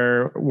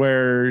Fair,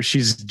 where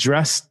she's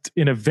dressed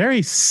in a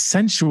very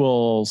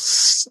sensual,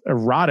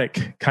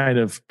 erotic kind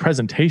of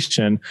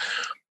presentation.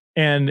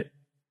 And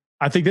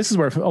I think this is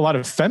where a lot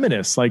of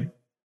feminists, like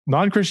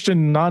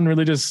non-Christian,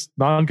 non-religious,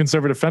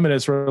 non-conservative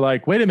feminists, were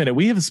like, wait a minute,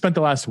 we have spent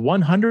the last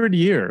 100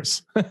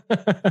 years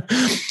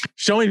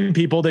showing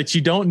people that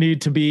you don't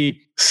need to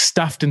be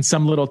stuffed in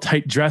some little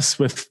tight dress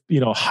with,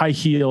 high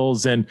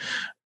heels, and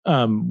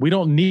we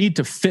don't need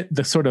to fit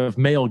the sort of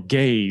male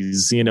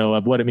gaze,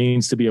 of what it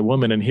means to be a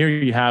woman. And here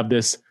you have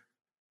this,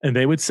 and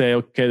they would say,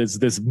 okay, there's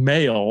this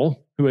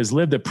male who has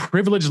lived a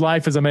privileged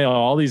life as a male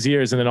all these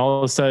years. And then all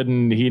of a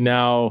sudden he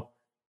now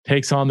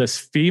takes on this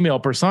female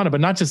persona,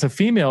 but not just a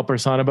female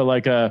persona, but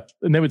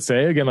and they would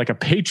say again, like a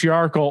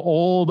patriarchal,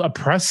 old,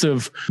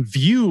 oppressive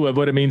view of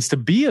what it means to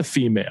be a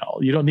female.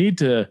 You don't need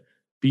to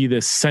be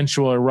this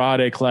sensual,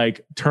 erotic,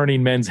 like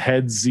turning men's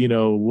heads,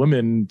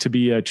 woman to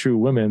be a true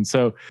woman.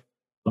 So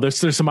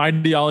there's some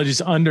ideologies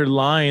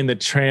underlying the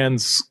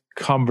trans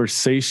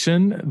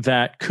conversation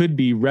that could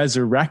be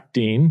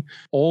resurrecting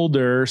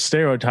older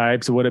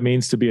stereotypes of what it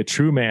means to be a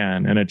true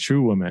man and a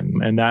true woman.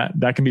 And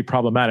that can be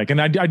problematic.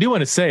 And I do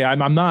want to say, I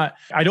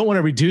don't want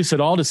to reduce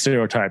it all to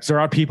stereotypes. There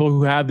are people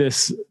who have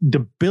this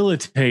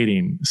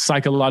debilitating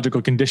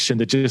psychological condition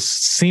that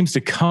just seems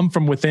to come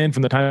from within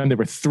from the time they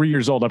were 3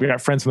 years old. I've got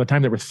friends from the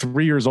time they were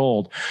 3 years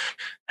old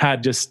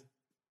had just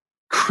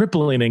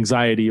crippling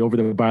anxiety over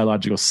their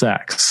biological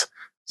sex.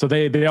 So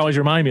they always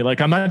remind me,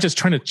 like, I'm not just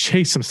trying to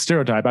chase some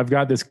stereotype. I've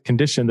got this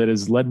condition that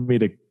has led me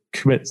to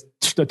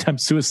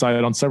attempt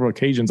suicide on several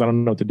occasions. I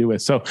don't know what to do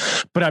with. So,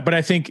 but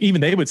I think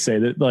even they would say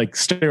that like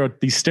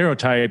these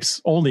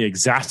stereotypes only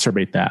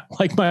exacerbate that.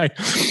 Like my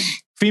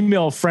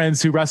female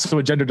friends who wrestle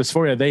with gender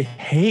dysphoria, they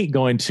hate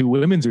going to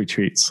women's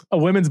retreats. A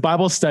women's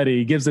Bible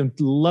study gives them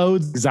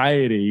loads of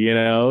anxiety.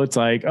 It's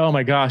like, oh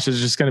my gosh,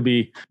 there's just going to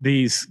be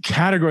these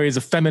categories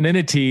of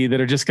femininity that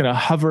are just going to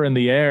hover in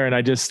the air. And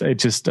it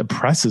just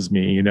oppresses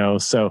me,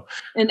 so.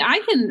 And I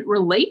can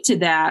relate to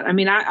that. I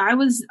mean, I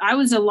was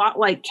a lot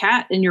like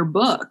Kat in your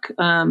book,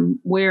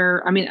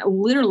 where, I mean,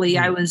 literally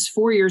I was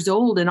 4 years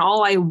old and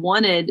all I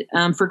wanted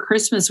for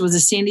Christmas was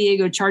a San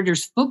Diego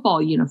Chargers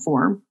football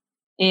uniform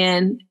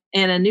and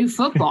a new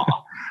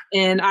football.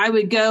 And I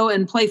would go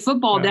and play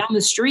football down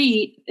the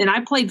street. And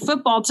I played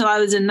football till I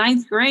was in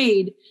 9th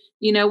grade,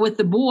 with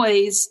the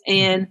boys.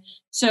 And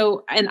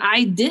so, and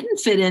I didn't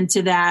fit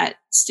into that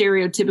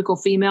stereotypical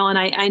female. And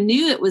I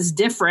knew it was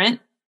different.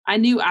 I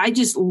knew I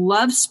just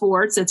loved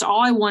sports. That's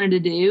all I wanted to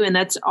do. And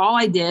that's all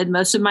I did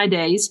most of my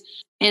days.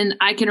 And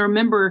I can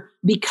remember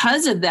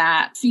because of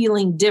that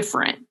feeling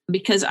different,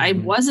 because I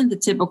wasn't the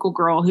typical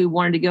girl who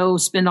wanted to go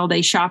spend all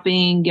day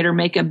shopping, get her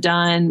makeup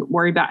done,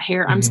 worry about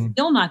hair. I'm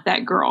still not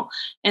that girl.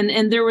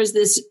 And there was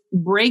this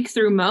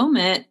breakthrough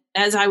moment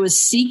as I was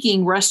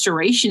seeking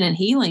restoration and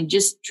healing,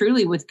 just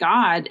truly with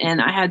God.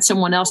 And I had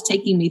someone else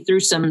taking me through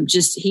some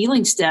just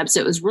healing steps.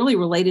 It was really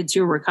related to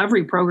a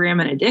recovery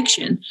program and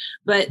addiction.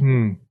 But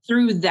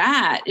through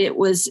that, it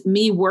was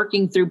me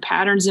working through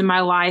patterns in my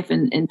life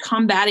and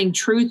combating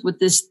truth with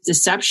this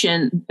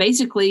deception.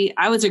 Basically,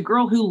 I was a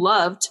girl who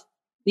loved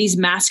these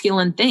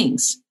masculine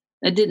things.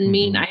 That didn't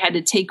mean I had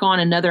to take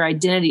on another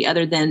identity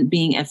other than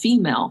being a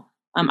female.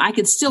 I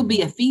could still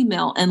be a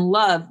female and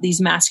love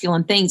these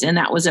masculine things, and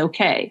that was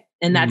okay.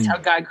 And that's how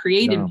God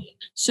created me.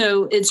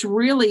 So it's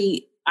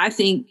really, I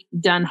think,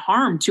 done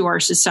harm to our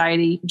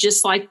society,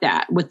 just like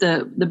that with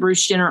the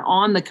Bruce Jenner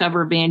on the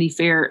cover of Vanity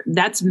Fair.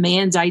 That's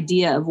man's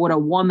idea of what a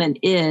woman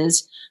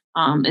is.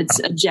 It's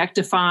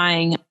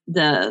objectifying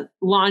the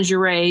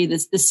lingerie, the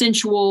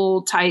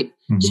sensual type,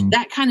 just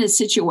that kind of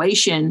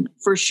situation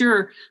for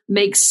sure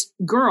makes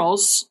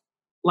girls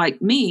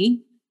like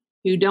me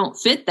who don't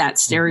fit that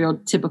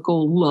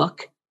stereotypical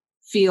look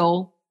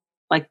feel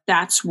like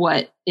that's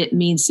what it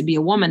means to be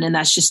a woman. And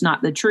that's just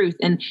not the truth.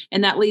 And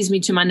that leads me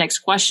to my next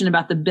question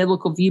about the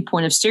biblical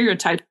viewpoint of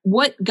stereotypes,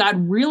 what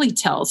God really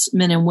tells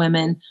men and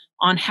women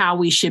on how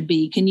we should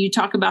be. Can you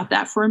talk about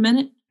that for a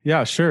minute?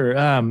 Yeah, sure.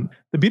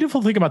 The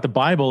beautiful thing about the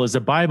Bible is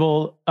the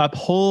Bible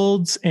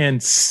upholds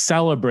and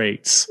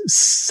celebrates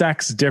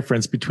sex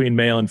difference between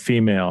male and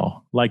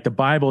female. Like the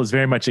Bible is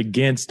very much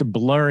against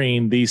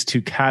blurring these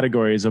two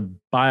categories of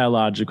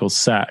biological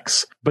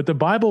sex. But the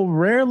Bible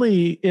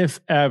rarely, if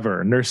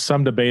ever, and there's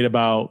some debate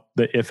about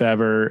the if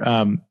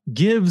ever,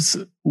 gives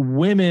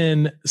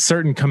women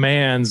certain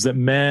commands that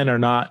men are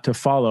not to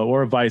follow,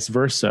 or vice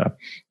versa.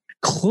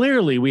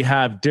 Clearly, we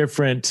have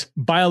different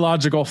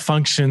biological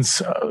functions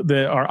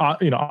that are,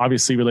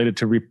 obviously related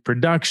to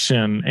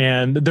reproduction.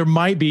 And there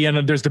might be,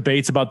 and there's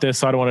debates about this,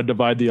 so I don't want to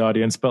divide the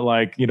audience, but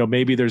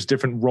maybe there's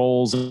different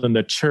roles in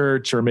the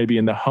church or maybe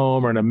in the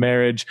home or in a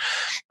marriage.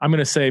 I'm going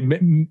to say,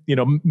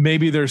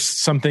 maybe there's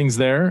some things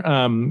there.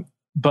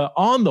 But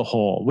on the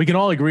whole, we can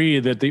all agree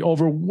that the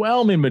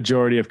overwhelming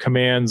majority of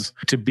commands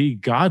to be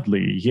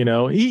godly,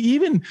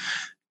 even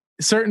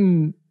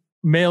certain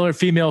male or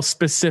female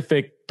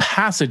specific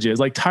passages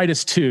like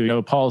Titus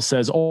 2, Paul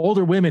says,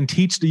 older women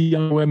teach the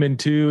young women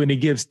too, and he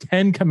gives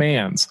 10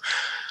 commands.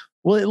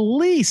 Well, at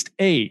least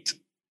 8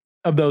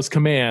 of those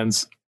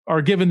commands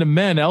are given to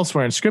men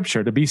elsewhere in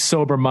Scripture: to be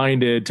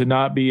sober-minded, to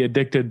not be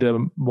addicted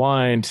to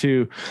wine,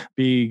 to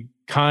be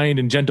kind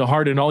and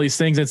gentle-hearted, and all these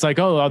things. It's like,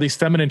 all these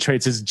feminine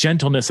traits. Is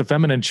gentleness a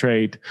feminine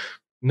trait?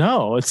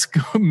 No,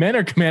 men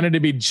are commanded to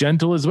be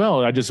gentle as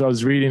well. I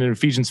was reading in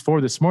Ephesians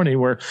 4 this morning,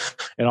 where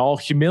in all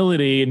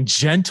humility and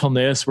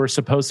gentleness, we're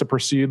supposed to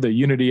pursue the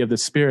unity of the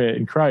Spirit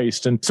in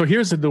Christ. And so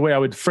here's the way I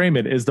would frame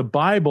it: is the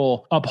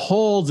Bible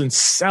upholds and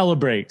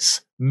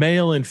celebrates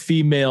male and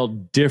female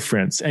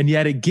difference. And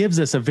yet it gives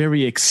us a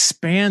very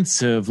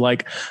expansive,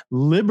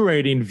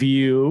 liberating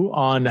view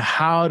on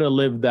how to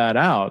live that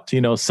out.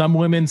 Some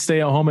women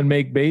stay at home and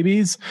make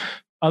babies.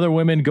 Other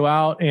women go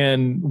out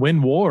and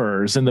win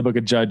wars in the book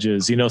of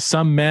Judges.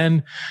 Some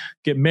men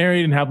get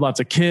married and have lots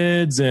of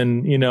kids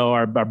and,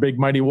 are big,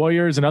 mighty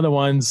warriors. And other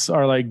ones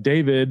are like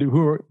David,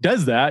 who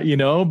does that,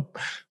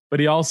 but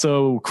he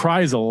also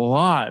cries a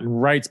lot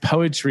and writes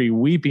poetry,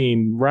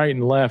 weeping right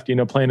and left,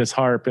 playing his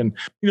harp. And,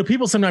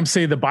 people sometimes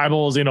say the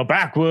Bible is,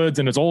 backwoods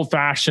and it's old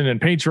fashioned and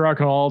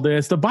patriarchal and all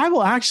this. The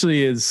Bible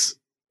actually is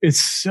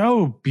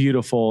so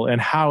beautiful in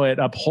how it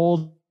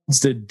upholds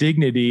the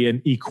dignity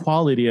and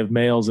equality of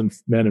males and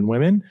men and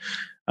women,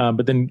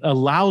 but then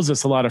allows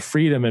us a lot of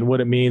freedom in what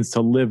it means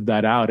to live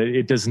that out.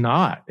 It does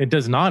not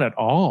at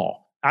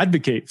all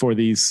advocate for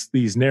these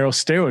narrow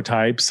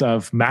stereotypes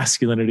of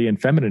masculinity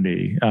and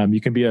femininity.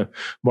 You can be a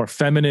more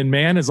feminine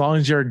man as long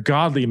as you're a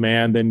godly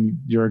man, then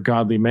you're a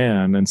godly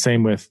man, and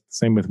same with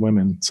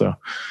women. So,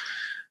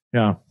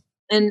 yeah.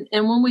 And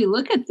when we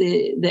look at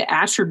the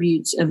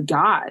attributes of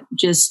God,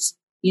 just,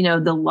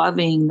 the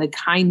loving, the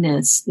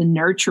kindness, the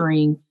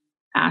nurturing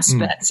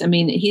aspects, I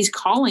mean, he's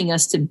calling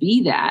us to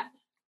be that.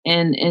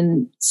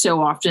 And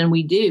so often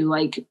we do,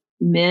 like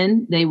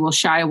men, they will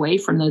shy away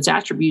from those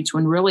attributes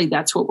when really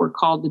that's what we're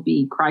called to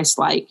be,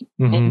 Christ-like.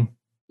 And,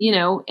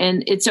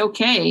 and it's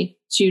okay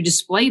to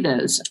display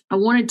those. I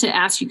wanted to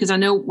ask you, because I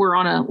know we're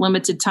on a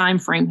limited time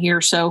frame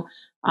here. So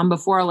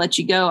before I let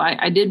you go,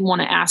 I did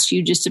want to ask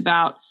you just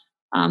about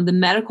the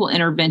medical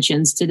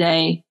interventions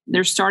today.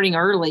 They're starting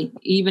early,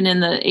 even in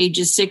the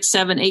ages 6,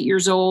 7, 8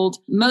 years old,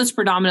 most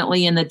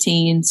predominantly in the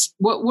teens.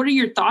 What are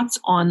your thoughts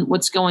on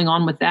what's going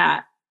on with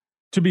that?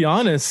 To be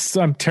honest,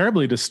 I'm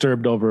terribly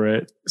disturbed over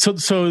it.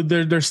 So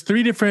there's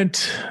 3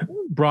 different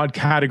broad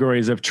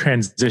categories of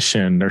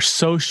transition. There's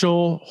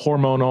social,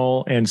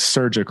 hormonal, and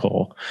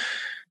surgical.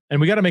 And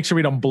we got to make sure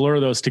we don't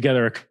blur those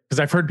together, because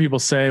I've heard people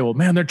say, well,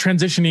 man, they're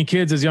transitioning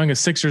kids as young as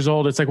 6 years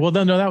old. It's like,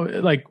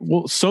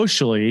 well,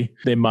 socially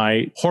they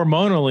might.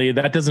 Hormonally,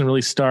 that doesn't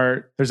really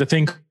start. There's a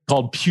thing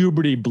called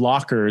puberty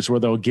blockers where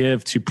they'll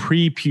give to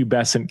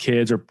prepubescent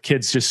kids or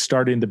kids just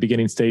starting the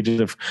beginning stages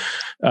of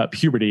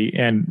puberty.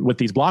 And what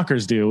these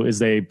blockers do is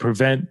they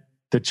prevent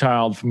the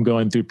child from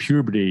going through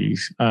puberty.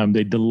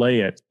 They delay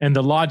it. And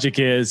the logic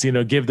is,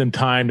 give them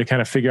time to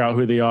kind of figure out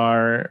who they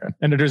are.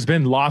 And there's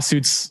been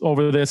lawsuits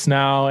over this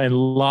now. And a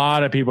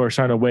lot of people are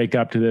starting to wake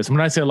up to this. When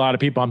I say a lot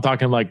of people, I'm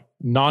talking like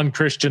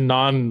non-Christian,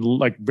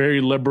 very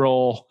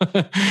liberal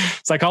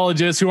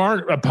psychologists who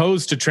aren't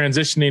opposed to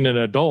transitioning an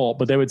adult,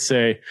 but they would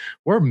say,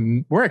 we're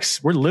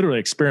literally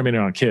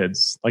experimenting on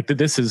kids. Like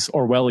this is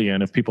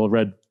Orwellian, if people have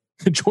read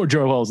George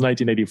Orwell's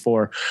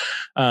 1984.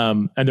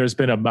 And there's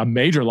been a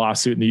major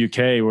lawsuit in the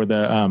UK where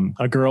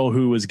a girl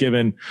who was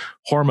given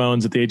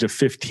hormones at the age of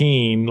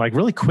 15, like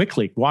really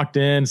quickly walked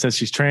in, says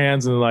she's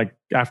trans, and like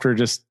after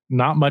just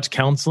not much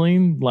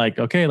counseling, like,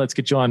 okay, let's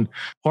get you on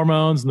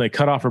hormones. And they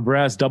cut off her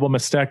breast, double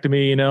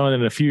mastectomy, and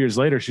then a few years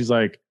later, she's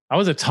like, I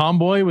was a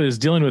tomboy who was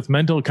dealing with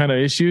mental kind of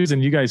issues,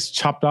 and you guys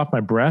chopped off my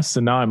breasts,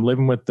 and now I'm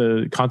living with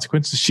the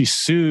consequences. She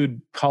sued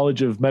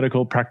College of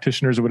Medical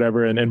Practitioners or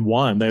whatever, and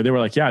won. They were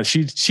like, yeah,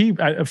 she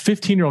a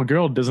 15-year-old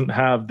girl doesn't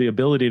have the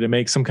ability to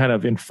make some kind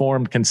of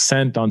informed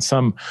consent on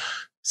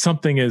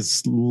something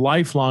as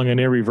lifelong and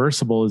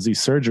irreversible as these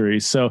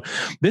surgeries. So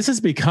this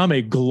has become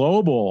a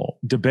global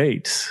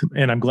debate,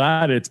 and I'm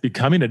glad it's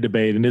becoming a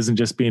debate and isn't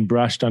just being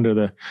brushed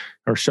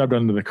or shoved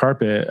under the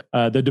carpet.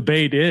 The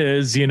debate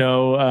is,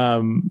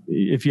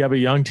 if you have a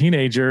young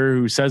teenager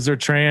who says they're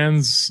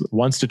trans,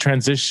 wants to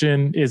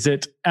transition, is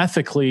it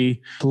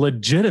ethically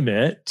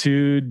legitimate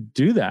to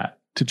do that?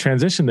 To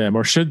transition them,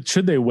 or should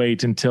they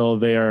wait until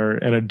they are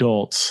an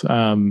adult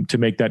to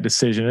make that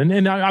decision?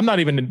 And I'm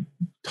not even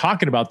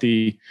talking about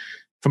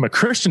from a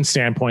Christian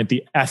standpoint,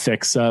 the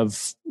ethics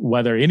of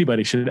whether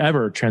anybody should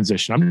ever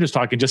transition. I'm just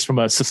talking from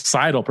a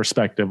societal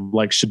perspective,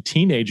 like should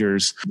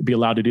teenagers be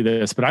allowed to do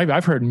this? But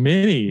I've heard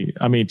many,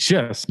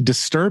 just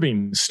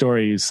disturbing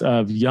stories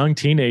of young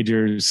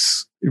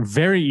teenagers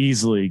very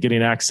easily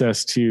getting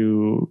access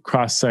to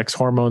cross-sex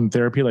hormone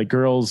therapy, like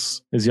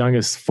girls as young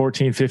as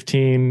 14,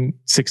 15,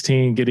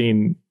 16,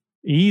 getting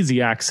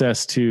easy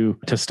access to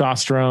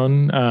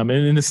testosterone. And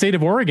in the state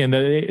of Oregon,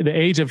 the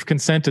age of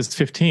consent is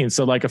 15.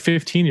 So like a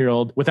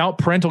 15-year-old without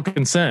parental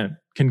consent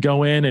can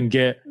go in and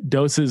get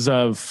doses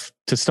of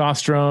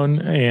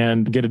testosterone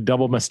and get a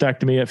double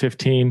mastectomy at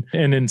 15.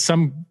 And in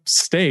some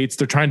states,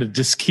 they're trying to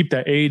just keep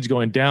that age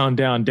going down,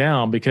 down,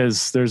 down,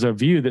 because there's a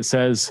view that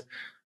says,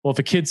 well, if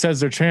a kid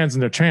says they're trans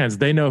and they're trans,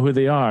 they know who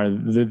they are.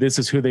 This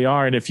is who they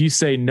are. And if you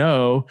say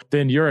no,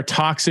 then you're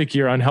toxic,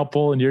 you're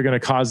unhelpful, and you're going to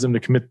cause them to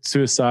commit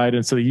suicide.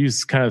 And so they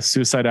use kind of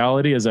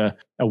suicidality as a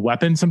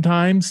weapon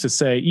sometimes to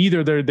say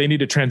either they need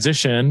to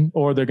transition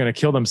or they're going to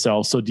kill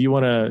themselves. So do you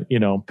want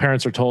to,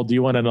 parents are told, do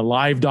you want an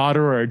alive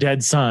daughter or a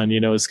dead son?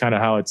 Is kind of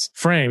how it's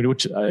framed,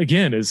 which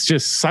again is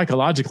just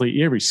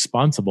psychologically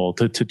irresponsible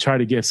to try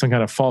to give some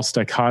kind of false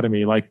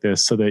dichotomy like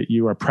this so that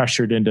you are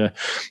pressured into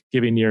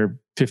giving your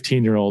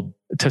 15-year-old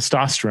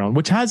testosterone,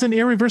 which has an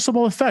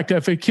irreversible effect.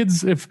 If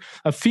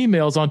a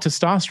female's on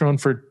testosterone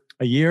for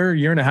a year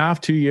and a half,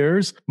 2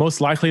 years,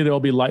 most likely they'll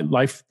be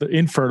life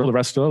infertile the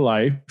rest of their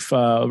life,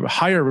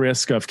 higher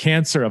risk of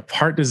cancer, of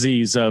heart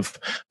disease, of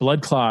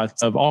blood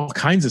clots, of all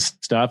kinds of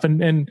stuff.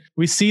 And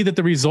we see that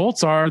the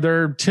results are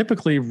they're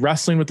typically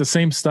wrestling with the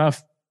same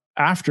stuff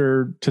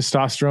after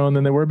testosterone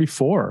than they were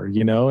before,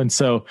 And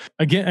so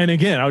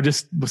again, I'll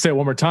just say it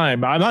one more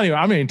time. I'm not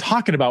even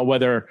talking about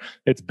whether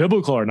it's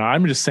biblical or not.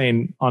 I'm just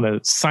saying on a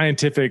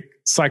scientific,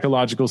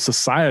 psychological,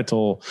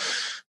 societal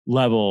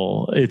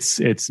level,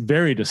 it's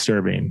very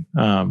disturbing.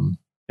 And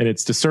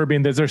it's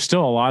disturbing that there's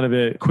still a lot of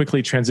it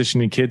quickly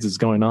transitioning kids is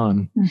going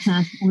on.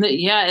 Mm-hmm.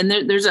 Yeah. And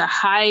there's a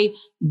high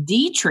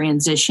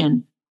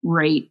detransition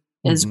rate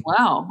as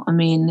well.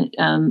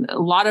 A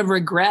lot of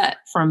regret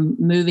from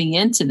moving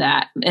into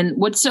that. And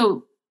what's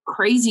so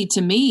crazy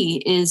to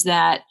me is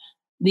that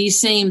these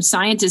same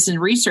scientists and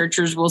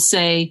researchers will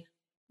say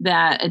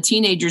that a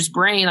teenager's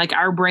brain, like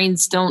our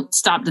brains don't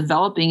stop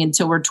developing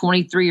until we're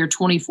 23 or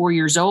 24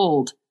 years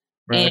old.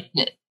 Right.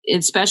 And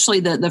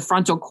especially the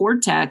frontal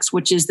cortex,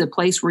 which is the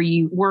place where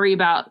you worry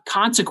about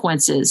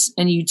consequences,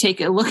 and you take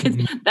a look at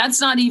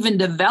that's not even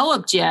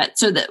developed yet.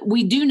 So that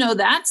we do know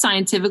that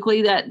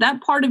scientifically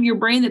that part of your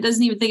brain that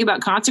doesn't even think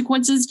about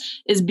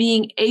consequences is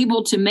being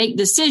able to make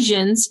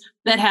decisions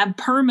that have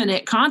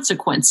permanent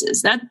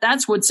consequences.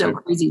 That's what's so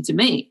crazy to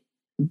me.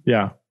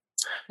 Yeah.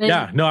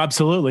 Yeah, no,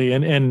 absolutely.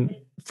 And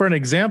for an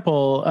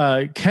example,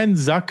 Ken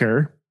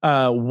Zucker,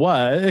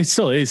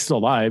 he's still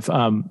alive.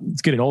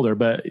 It's getting older,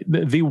 but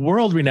the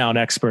world-renowned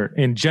expert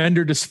in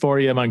gender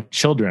dysphoria among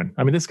children.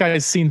 I mean, this guy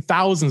has seen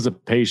thousands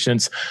of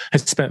patients,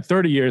 has spent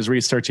 30 years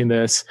researching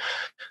this,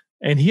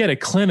 and he had a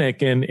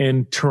clinic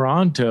in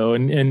Toronto.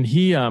 And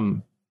he,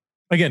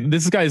 again,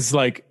 this guy's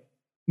like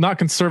not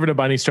conservative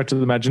by any stretch of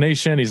the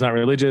imagination. He's not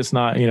religious,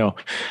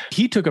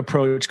 he took an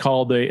approach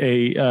called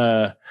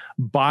a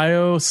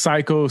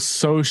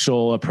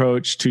biopsychosocial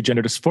approach to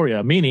gender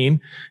dysphoria,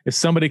 meaning if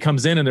somebody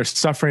comes in and they're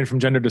suffering from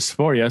gender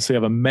dysphoria, so you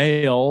have a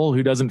male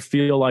who doesn't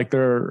feel like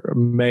they're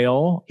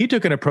male, he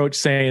took an approach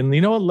saying,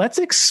 let's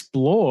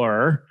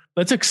explore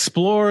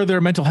their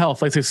mental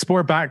health. Let's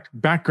explore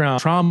background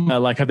trauma.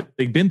 Like, have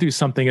they been through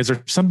something? Is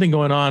there something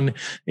going on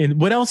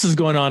what else is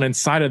going on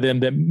inside of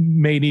them that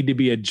may need to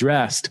be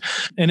addressed?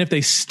 And if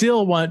they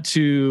still want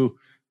to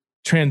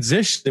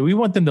transition, we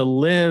want them to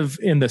live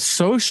in the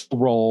social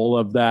role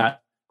of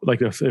that.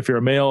 Like if you're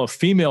a male, a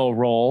female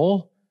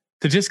role,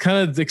 to just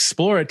kind of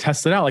explore it,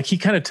 test it out. Like he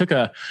kind of took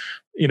the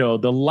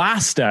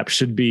last step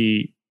should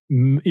be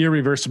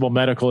irreversible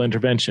medical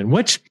intervention,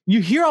 which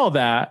you hear all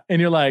that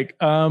and you're like,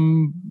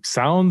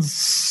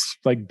 sounds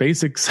like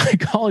basic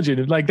psychology.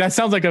 Like that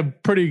sounds like a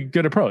pretty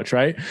good approach,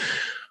 right?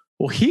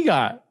 Well, he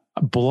got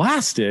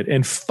blasted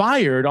and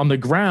fired on the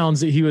grounds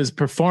that he was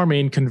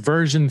performing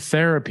conversion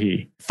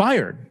therapy.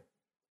 Fired.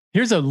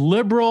 Here's a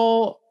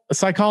liberal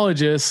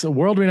psychologist, a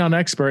world-renowned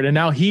expert, and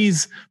now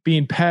he's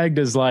being pegged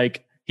as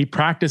like he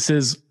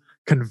practices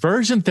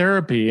conversion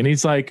therapy. And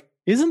he's like,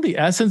 isn't the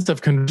essence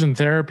of conversion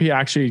therapy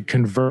actually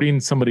converting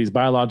somebody's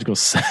biological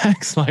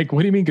sex? Like,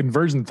 what do you mean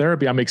conversion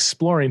therapy? I'm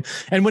exploring.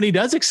 And when he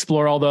does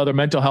explore all the other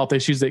mental health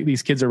issues that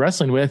these kids are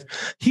wrestling with,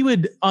 he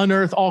would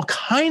unearth all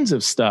kinds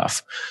of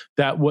stuff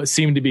that what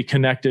seemed to be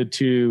connected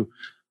to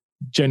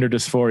gender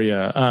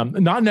dysphoria.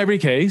 Not in every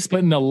case, but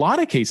in a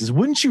lot of cases.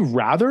 Wouldn't you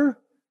rather?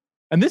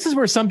 And this is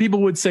where some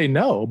people would say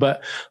no,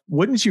 but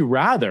wouldn't you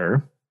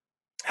rather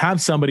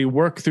have somebody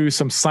work through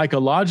some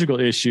psychological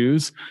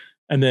issues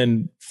and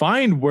then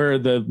find where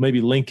the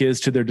maybe link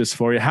is to their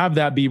dysphoria, have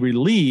that be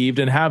relieved,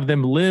 and have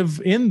them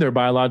live in their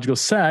biological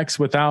sex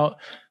without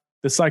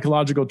the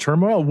psychological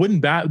turmoil?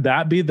 Wouldn't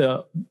that be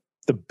the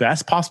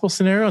best possible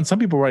scenario? And some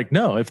people were like,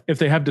 no, if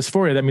they have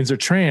dysphoria, that means they're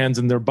trans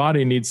and their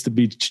body needs to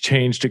be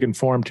changed to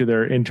conform to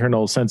their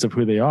internal sense of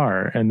who they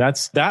are. And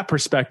that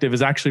perspective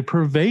is actually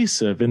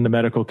pervasive in the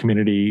medical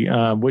community,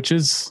 which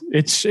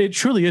it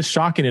truly is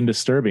shocking and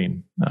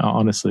disturbing,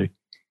 honestly.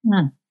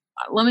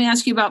 Let me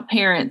ask you about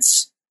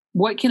parents.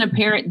 What can a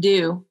parent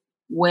do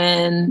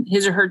when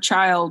his or her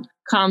child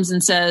comes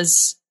and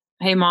says,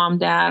 hey, mom,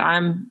 dad,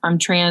 I'm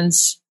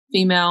trans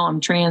female, I'm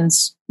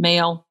trans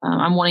male,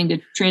 I'm wanting to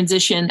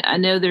transition? I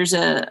know there's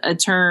a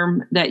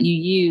term that you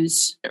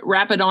use,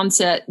 rapid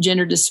onset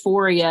gender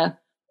dysphoria.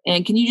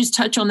 And can you just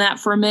touch on that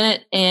for a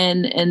minute?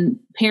 And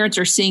parents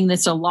are seeing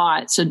this a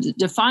lot. So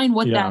define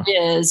what that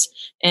is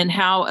and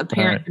how a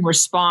parent can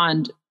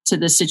respond to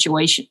this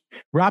situation.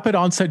 Rapid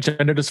onset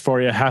gender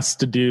dysphoria has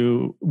to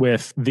do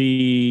with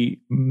the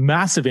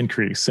massive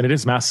increase, and it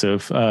is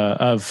massive,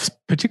 of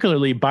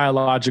particularly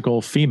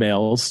biological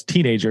females,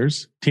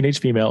 teenage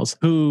females,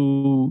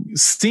 who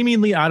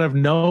seemingly out of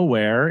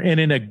nowhere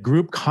and in a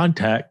group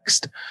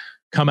context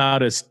come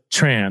out as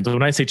trans.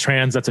 When I say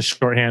trans, that's a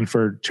shorthand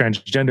for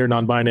transgender,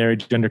 non-binary,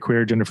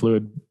 genderqueer, gender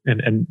fluid,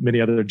 and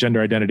many other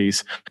gender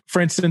identities.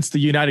 For instance, the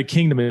United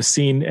Kingdom has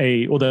seen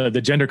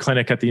the gender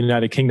clinic at the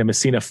United Kingdom has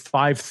seen a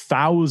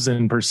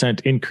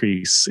 5,000%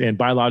 increase in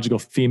biological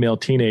female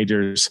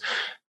teenagers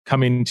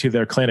coming to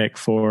their clinic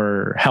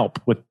for help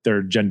with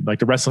their gender, like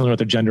they're wrestling with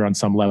their gender on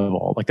some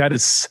level. Like that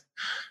is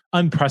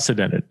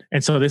unprecedented.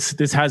 And so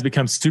this has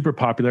become super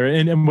popular.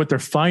 And what they're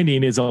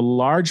finding is a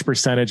large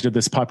percentage of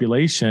this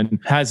population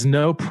has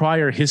no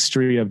prior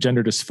history of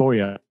gender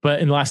dysphoria. But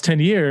in the last 10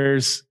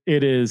 years,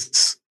 it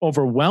is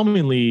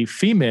overwhelmingly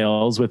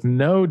females with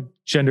no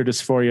gender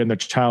dysphoria in their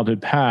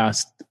childhood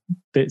past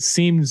they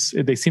seem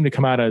to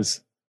come out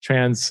as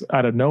trans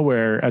out of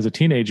nowhere as a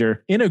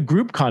teenager in a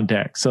group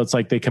context. So it's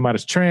like they come out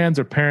as trans,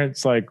 or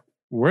parents like,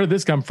 where did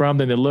this come from?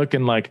 Then they look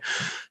and like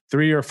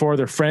 3 or 4 of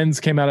their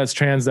friends came out as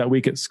trans that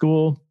week at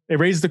school. It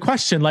raised the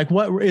question, like,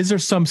 what is there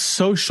some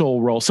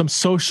social role, some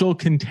social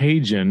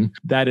contagion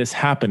that is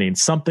happening,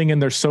 something in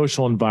their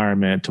social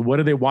environment? What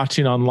are they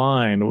watching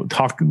online?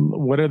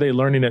 What are they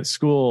learning at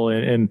school?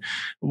 And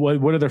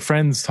what are their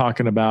friends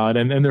talking about?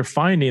 And they're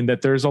finding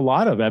that there's a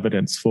lot of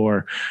evidence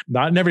for,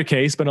 not in every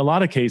case, but in a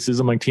lot of cases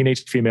among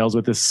teenage females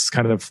with this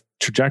kind of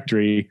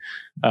trajectory,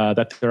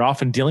 that they're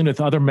often dealing with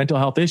other mental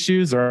health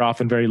issues. They're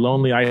often very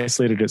lonely,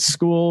 isolated at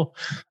school.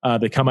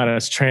 They come out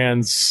as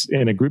trans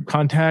in a group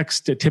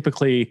context. It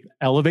typically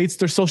elevates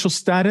their social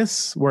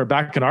status, where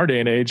back in our day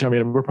and age, I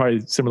mean, we're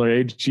probably similar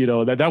age,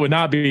 that would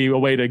not be a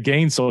way to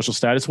gain social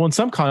status. Well, in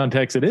some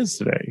contexts it is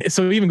today.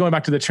 So even going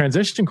back to the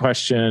transition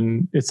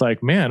question, it's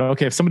like, man,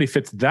 okay, if somebody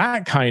fits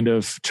that kind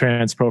of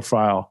trans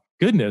profile,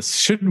 goodness,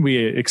 shouldn't we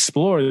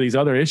explore these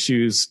other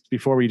issues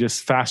before we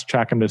just fast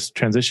track them to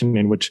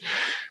transitioning, which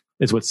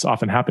is what's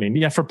often happening.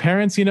 Yeah, for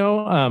parents, it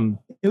would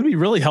be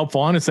really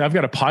helpful. Honestly, I've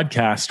got a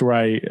podcast where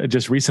I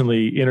just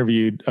recently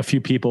interviewed a few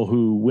people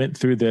who went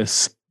through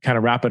this kind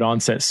of rapid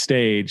onset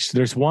stage.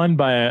 There's one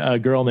by a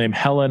girl named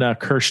Helena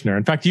Kirshner.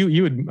 In fact,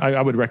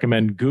 I would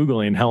recommend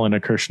Googling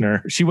Helena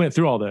Kirshner. She went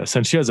through all this,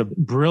 and she has a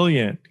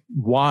brilliant,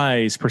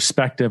 wise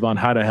perspective on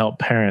how to help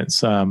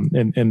parents.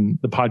 In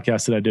the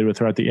podcast that I did with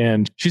her at the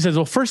end, she says,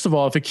 well, first of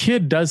all, if a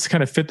kid does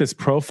kind of fit this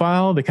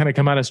profile, they kind of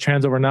come out as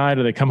trans overnight,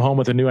 or they come home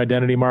with a new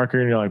identity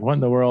marker, and you're like, what in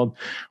the world?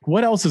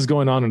 What else is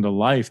going on in their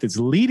life that's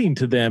leading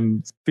to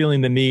them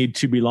feeling the need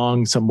to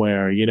belong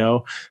somewhere?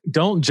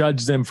 Don't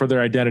judge them for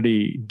their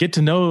identity. Get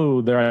to know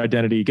their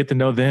identity, get to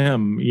know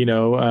them,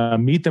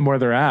 meet them where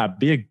they're at,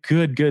 be a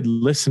good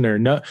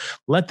listener.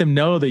 Let them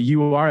know that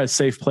you are a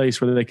safe place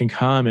where they can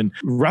come and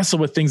wrestle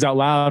with things out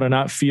loud and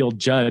not feel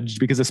judged,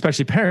 because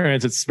especially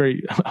parents,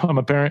 I'm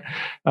a parent,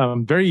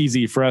 very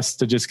easy for us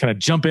to just kind of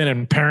jump in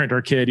and parent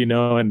our kid,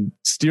 and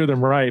steer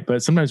them right.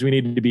 But sometimes we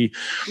need to be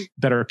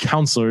better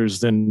counselors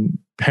than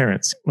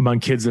parents among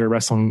kids that are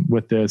wrestling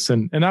with this.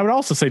 And I would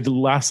also say,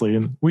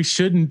 lastly, we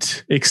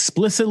shouldn't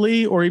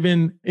explicitly or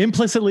even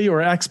implicitly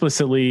or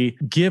explicitly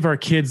give our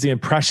kids the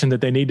impression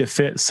that they need to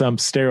fit some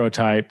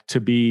stereotype to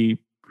be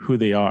who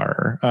they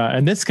are.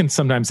 And this can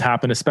sometimes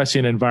happen, especially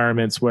in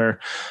environments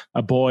where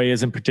a boy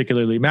isn't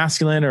particularly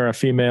masculine or a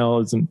female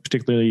isn't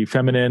particularly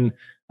feminine.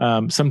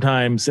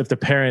 Sometimes if the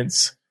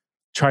parents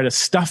try to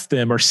stuff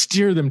them or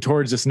steer them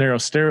towards this narrow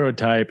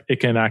stereotype, it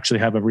can actually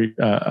have a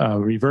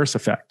reverse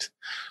effect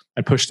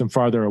and push them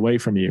farther away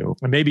from you,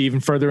 and maybe even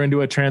further into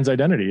a trans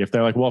identity. If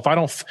they're like, well,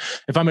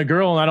 if I'm a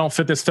girl and I don't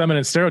fit this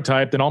feminine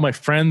stereotype, then all my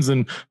friends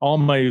and all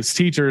my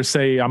teachers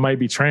say I might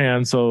be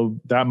trans, so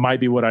that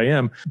might be what I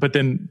am. But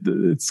then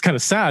it's kind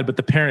of sad, but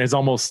the parent has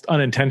almost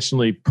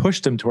unintentionally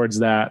pushed them towards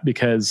that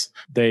because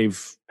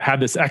they've had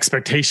this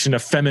expectation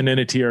of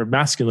femininity or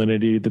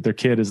masculinity that their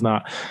kid is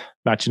not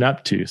matching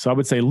up to. So I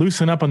would say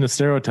loosen up on the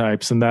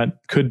stereotypes, and that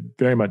could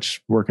very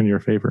much work in your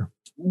favor.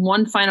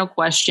 One final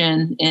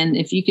question, and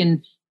if you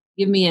can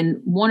give me in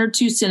one or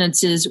two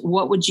sentences,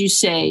 what would you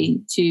say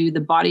to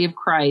the body of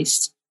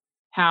Christ,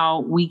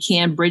 how we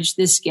can bridge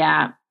this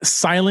gap?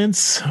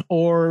 Silence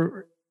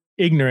or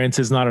ignorance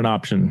is not an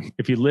option.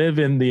 If you live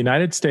in the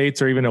United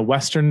States or even a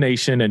Western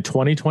nation in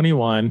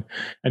 2021,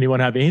 and you want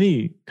to have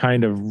any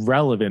kind of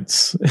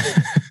relevance,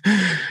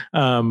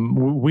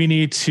 we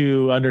need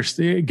to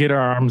understand, get our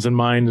arms and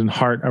mind and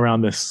heart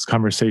around this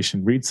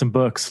conversation. Read some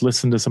books,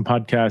 listen to some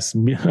podcasts,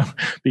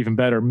 even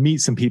better, meet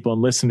some people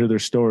and listen to their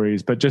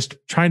stories. But just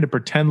trying to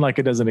pretend like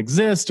it doesn't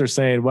exist or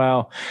saying,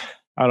 well,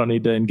 I don't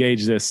need to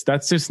engage this,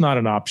 that's just not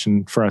an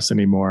option for us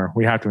anymore.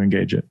 We have to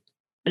engage it.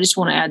 I just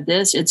want to add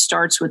this. It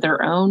starts with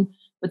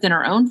within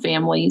our own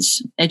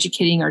families,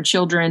 educating our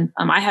children.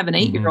 I have an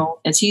 8-year-old.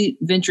 As he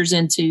ventures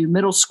into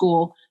middle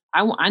school,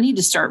 I need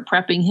to start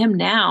prepping him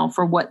now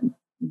for what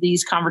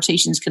these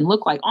conversations can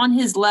look like on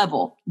his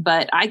level,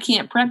 but I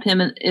can't prep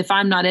him if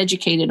I'm not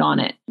educated on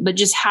it. But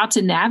just how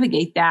to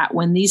navigate that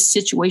when these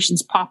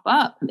situations pop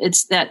up.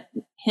 It's that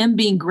him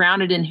being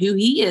grounded in who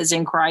he is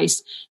in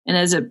Christ. And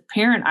as a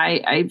parent,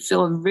 I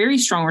feel a very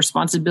strong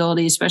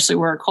responsibility, especially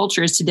where our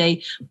culture is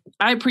today.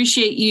 I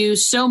appreciate you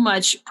so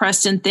much,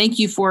 Preston. Thank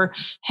you for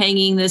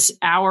hanging this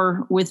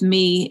hour with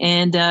me.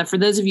 And for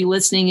those of you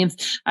listening,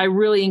 I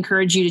really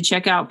encourage you to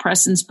check out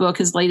Preston's book,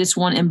 his latest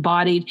one,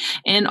 Embodied,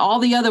 and all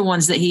the other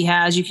ones that he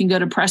has. You can go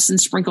to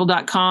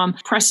prestonsprinkle.com.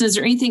 Preston, is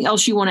there anything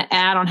else you want to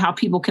add on how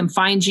people can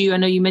find you? I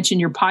know you mentioned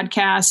your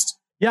podcast.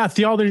 Yeah,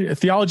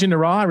 Theology in the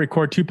Raw. I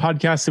record 2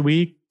 podcasts a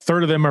week.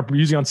 Third of them are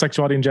usually on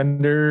sexuality and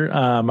gender.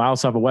 I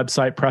also have a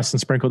website,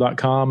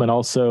 prestonsprinkle.com. And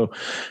also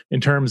in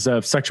terms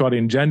of sexuality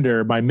and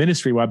gender, my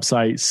ministry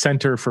website,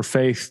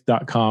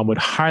 centerforfaith.com, would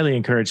highly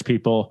encourage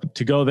people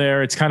to go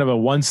there. It's kind of a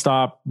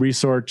one-stop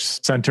resource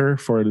center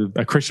for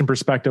a Christian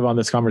perspective on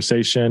this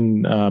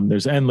conversation.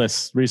 There's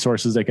endless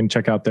resources they can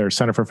check out there,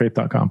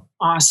 centerforfaith.com.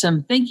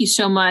 Awesome. Thank you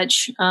so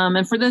much.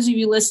 And for those of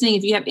you listening,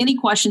 if you have any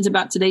questions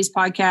about today's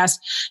podcast,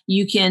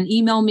 you can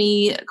email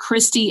me,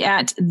 Christy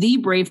at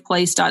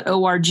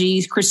thebraveplace.org.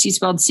 Christy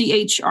spelled Christy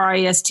at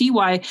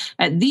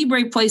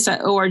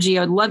thebraveplace.org. I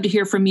would love to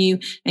hear from you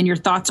and your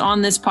thoughts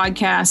on this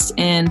podcast.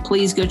 And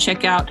please go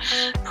check out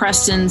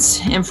Preston's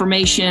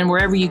information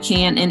wherever you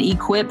can and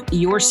equip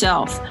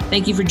yourself.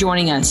 Thank you for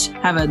joining us.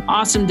 Have an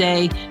awesome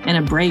day and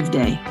a brave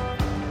day.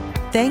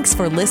 Thanks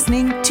for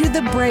listening to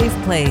The Brave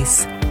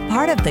Place,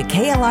 part of the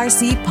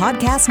KLRC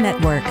Podcast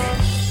Network.